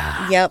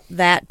Thunder. Yep,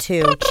 that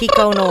too.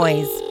 Chico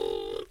Noise.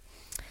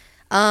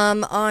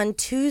 On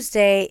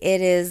Tuesday,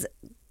 it is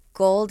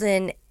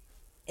Golden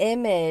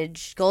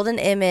Image.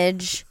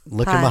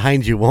 Looking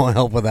behind you won't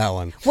help with that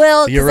one.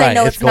 Well, You're because right. I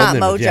know it's not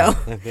Golden Image,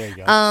 Mojo. yeah. There you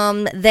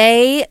go.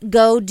 They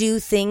go do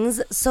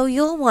things, so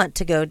you'll want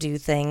to go do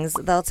things.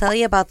 They'll tell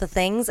you about the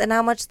things and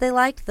how much they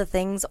liked the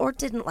things or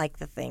didn't like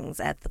the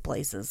things at the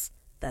places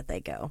that they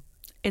go.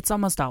 It's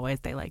almost always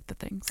they like the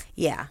things.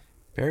 Yeah,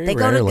 Very they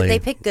rarely. they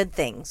pick good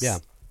things. Yeah.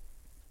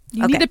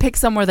 You Okay. need to pick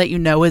somewhere that you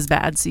know is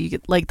bad, so you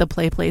get like the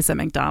play place at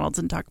McDonald's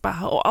and talk about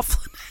how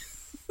awful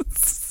it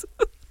is.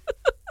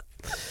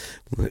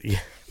 Yeah.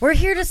 We're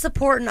here to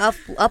support and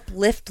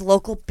uplift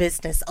local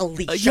business,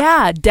 Alicia.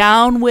 Yeah,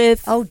 down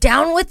with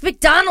Down with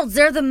McDonald's.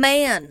 They're the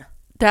man.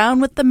 down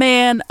with the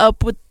man,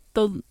 up with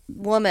the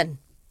Woman.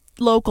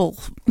 local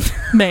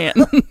man.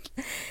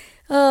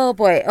 Oh,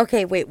 boy.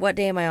 Okay, wait. What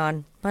day am I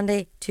on?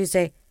 Monday,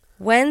 Tuesday.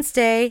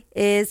 Wednesday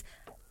is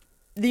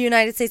the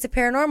United States of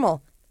Paranormal.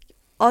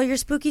 All your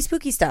spooky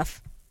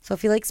stuff. So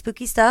if you like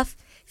spooky stuff,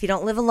 if you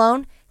don't live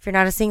alone, if you're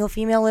not a single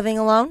female living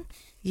alone,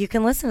 you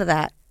can listen to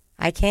that.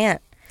 I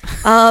can't.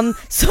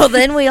 So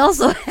then we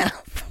also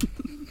have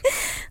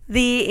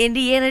the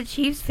Indiana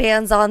Chiefs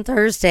fans on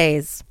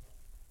Thursdays.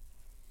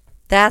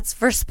 That's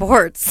for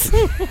sports.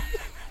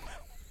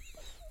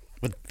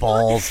 With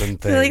balls and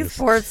If you like things.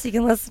 sports, you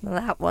can listen to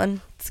that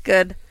one. It's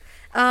good.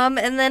 And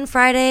then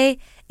Friday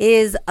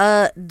is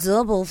a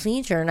double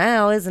feature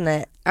now, isn't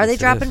it? Are they Yes,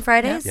 it dropping is.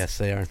 Fridays? Yes,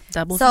 they are.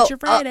 Double So feature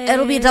Friday.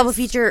 it'll be a double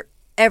feature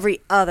every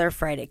other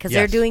Friday because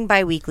they're Yes. doing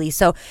bi-weekly.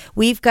 So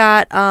we've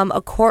got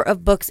a Court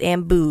of Books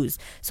and Booze.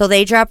 So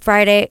they drop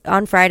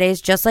on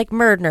Fridays just like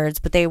Murd Nerds,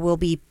 but they will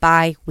be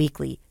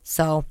bi-weekly.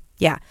 So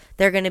yeah,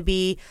 they're going to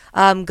be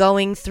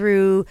going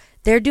through.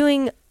 They're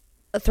doing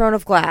a Throne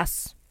of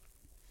Glass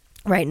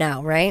right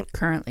now, right?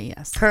 Currently,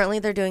 yes. Currently,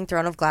 they're doing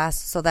Throne of Glass,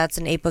 so that's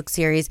an 8-book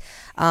series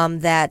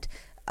that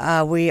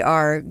we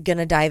are going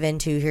to dive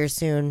into here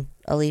soon,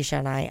 Alicia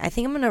and I. I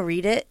think I'm going to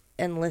read it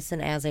and listen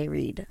as I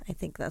read. I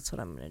think that's what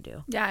I'm going to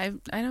do. Yeah,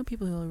 I know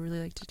people who really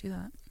like to do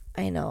that.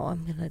 I know,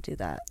 I'm going to do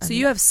that. So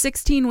you have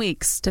 16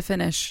 weeks to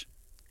finish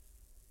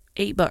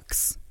 8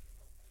 books.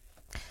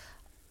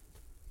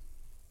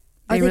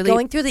 Are they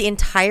going through the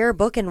entire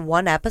book in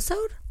one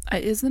episode?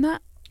 Isn't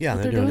that? Yeah,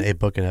 what they're they're doing doing?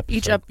 8-book an episode.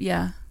 Each up,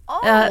 yeah.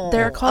 Oh,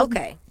 They're called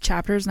okay.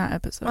 chapters, not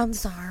episodes. I'm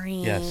sorry.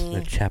 Yes,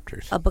 they're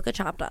chapters. A book of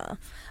chapter.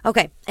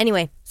 Okay,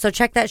 anyway, so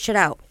check that shit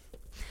out.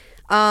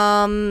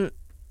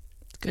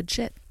 Good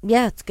shit.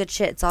 Yeah, it's good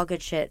shit. It's all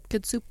good shit.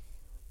 Good soup.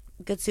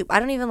 Good soup. I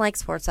don't even like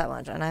sports that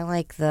much, and I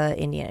like the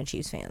Indiana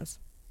Chiefs fans.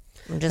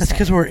 I'm just That's saying.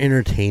 because we're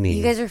entertaining.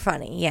 You guys are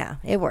funny. Yeah,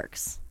 it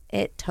works.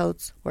 It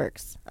totes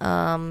works.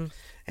 And,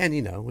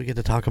 we get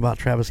to talk about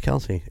Travis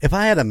Kelce. If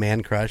I had a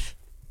man crush,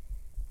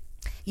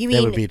 You that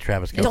mean would be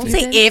Travis Kelce. don't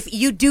say if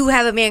you do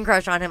have a man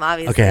crush on him,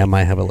 obviously. Okay, I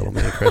might have a little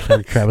man crush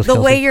on Travis The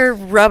Kelce. way you're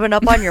rubbing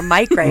up on your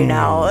mic right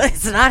now,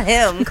 it's not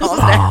him. Calm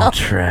down.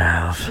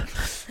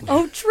 Trav.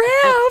 Oh,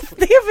 Trav.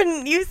 They have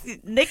a new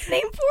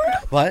nickname for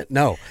him? What?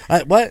 No.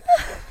 What?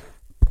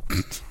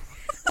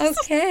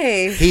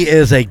 Okay. He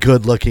is a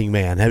good-looking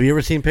man. Have you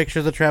ever seen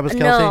pictures of Travis Kelce?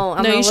 No,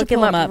 I'm No, going you to should look him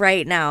pull him up up.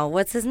 right now.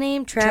 What's his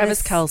name?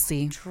 Travis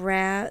Kelce.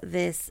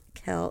 Travis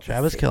Kelce.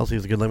 Travis Kelce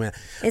is a good looking man.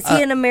 Is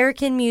he an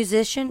American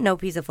musician?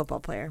 Nope, he's a football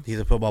player. He's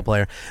a football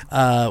player.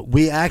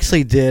 We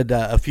actually did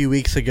a few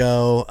weeks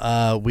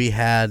ago. We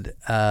had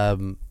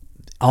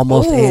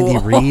almost Andy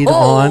Reid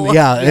on.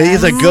 Yeah,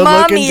 he's a good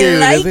looking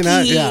dude, isn't he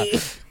not? Yeah.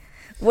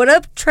 What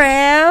up,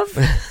 Trav?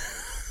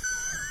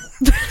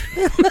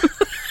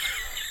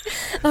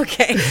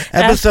 Okay.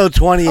 Episode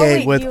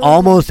 28 with you-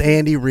 almost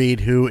Andy Reid,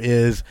 who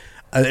is.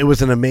 It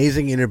was an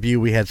amazing interview.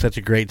 We had such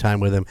a great time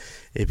with him.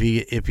 If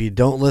you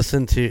don't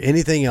listen to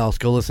anything else,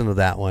 go listen to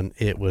that one.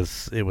 It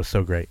was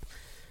so great.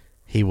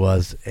 He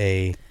was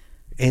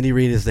Andy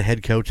Reid is the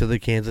head coach of the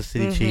Kansas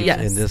City Chiefs, Yes.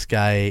 and this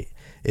guy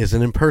is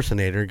an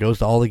impersonator. Goes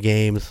to all the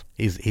games.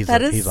 He's He's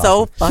awesome.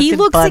 so fucking He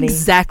looks funny.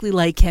 exactly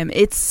like him.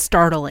 It's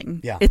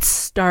startling. Yeah. It's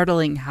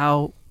startling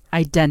how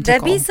identical.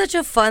 That'd be such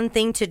a fun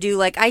thing to do.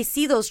 Like, I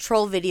see those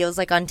troll videos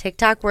like on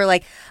TikTok where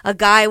like a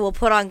guy will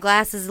put on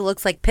glasses that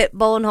looks like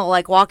Pitbull and he'll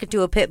like walk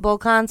into a Pitbull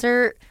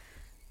concert.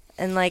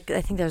 And like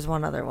I think there's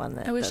one other one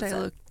that I wish does I it.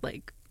 looked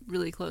like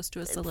really close to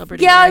a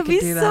celebrity. Yeah, where I it'd could be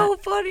do so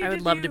that. funny. I would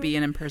to love do. to be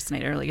an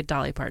impersonator, like a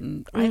Dolly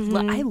Parton. I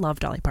love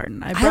Dolly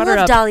Parton. I I brought her love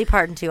up. Dolly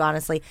Parton too,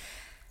 honestly.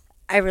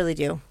 I really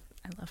do.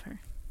 I love her.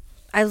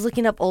 I was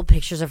looking up old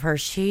pictures of her.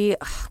 She,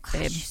 oh God,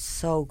 Babe. she's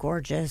so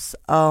gorgeous.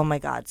 Oh my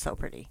God, so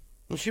pretty.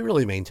 Well, she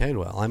really maintained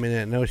well. I mean,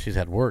 I know she's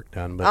had work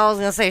done, but I was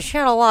gonna say she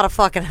had a lot of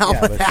fucking help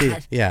yeah, with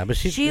but that.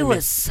 She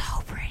was so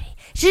pretty.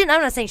 She didn't.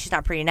 I'm not saying she's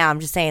not pretty now. I'm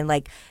just saying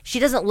like she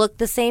doesn't look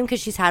the same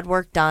because she's had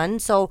work done.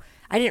 So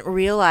I didn't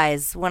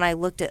realize when I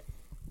looked at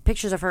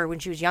pictures of her when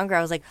she was younger.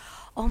 I was like,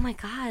 oh my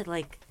God,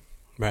 like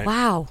right.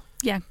 wow.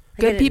 Yeah, I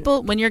good didn't-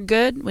 people. When you're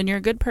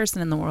a good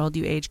person in the world,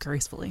 you age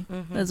gracefully.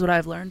 That's what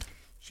I've learned.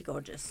 She's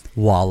gorgeous.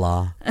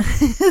 Voila.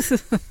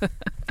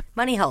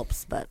 Money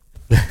helps, but.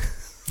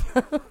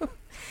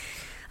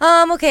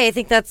 Okay, I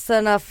think that's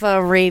enough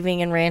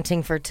raving and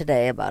ranting for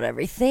today about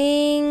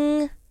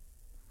everything.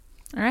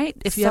 All right.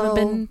 If you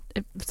haven't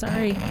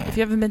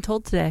been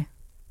told today,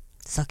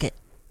 Suck it.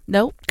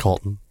 nope.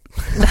 Colton.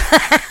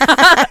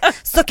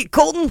 Suck it,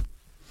 Colton.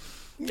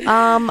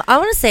 I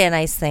want to say a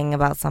nice thing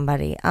about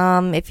somebody.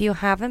 If you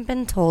haven't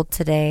been told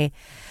today,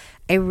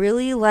 I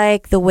really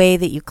like the way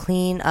that you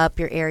clean up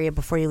your area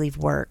before you leave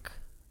work.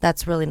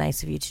 That's really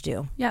nice of you to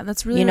do. Yeah,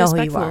 that's really You know who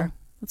you respectful. are.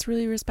 That's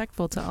really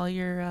respectful to all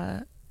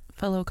your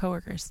fellow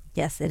coworkers.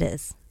 Yes, it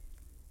is.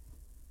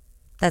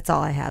 That's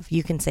all I have.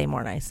 You can say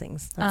more nice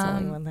things. That's the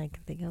only one I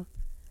can think of.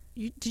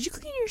 Did you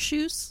clean your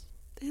shoes?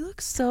 They look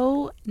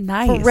so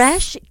nice.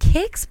 Fresh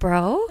kicks,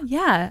 bro.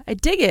 Yeah, I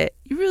dig it.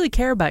 You really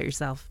care about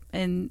yourself,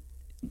 and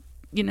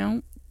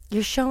You're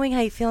showing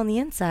how you feel on the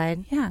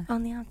inside. yeah.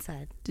 On the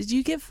outside. Did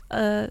you give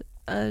a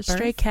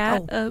stray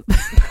cat? Oh.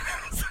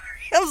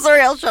 I'm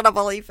sorry. I'll shut up.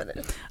 I'll let you finish.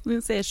 I'm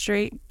gonna say a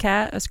stray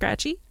cat a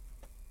scratchy.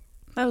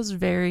 That was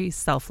very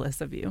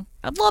selfless of you.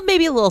 Well,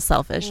 maybe a little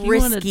selfish. You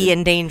wanted Risky to-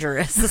 and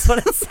dangerous is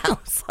what it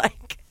sounds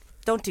like.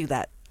 Don't do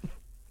that.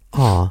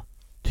 Aw,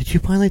 did you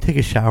finally take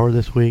a shower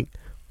this week?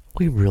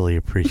 We really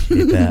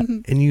appreciate that.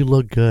 And you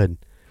look good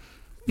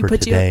You for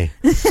put today.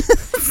 Did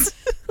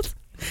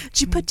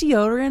you put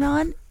deodorant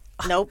on?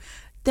 Nope.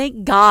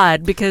 Thank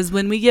God, because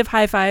when we give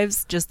high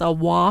fives, just a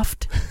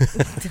waft.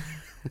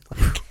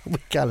 We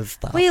gotta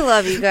stop. We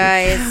love you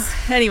guys.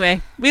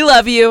 Anyway, we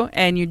love you,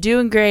 and you're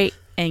doing great,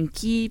 and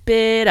keep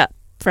it up,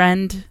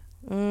 friend.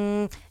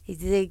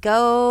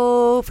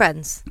 Go,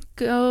 friends.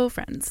 Go,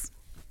 friends.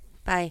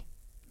 Bye.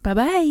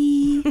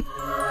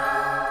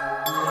 Bye-bye.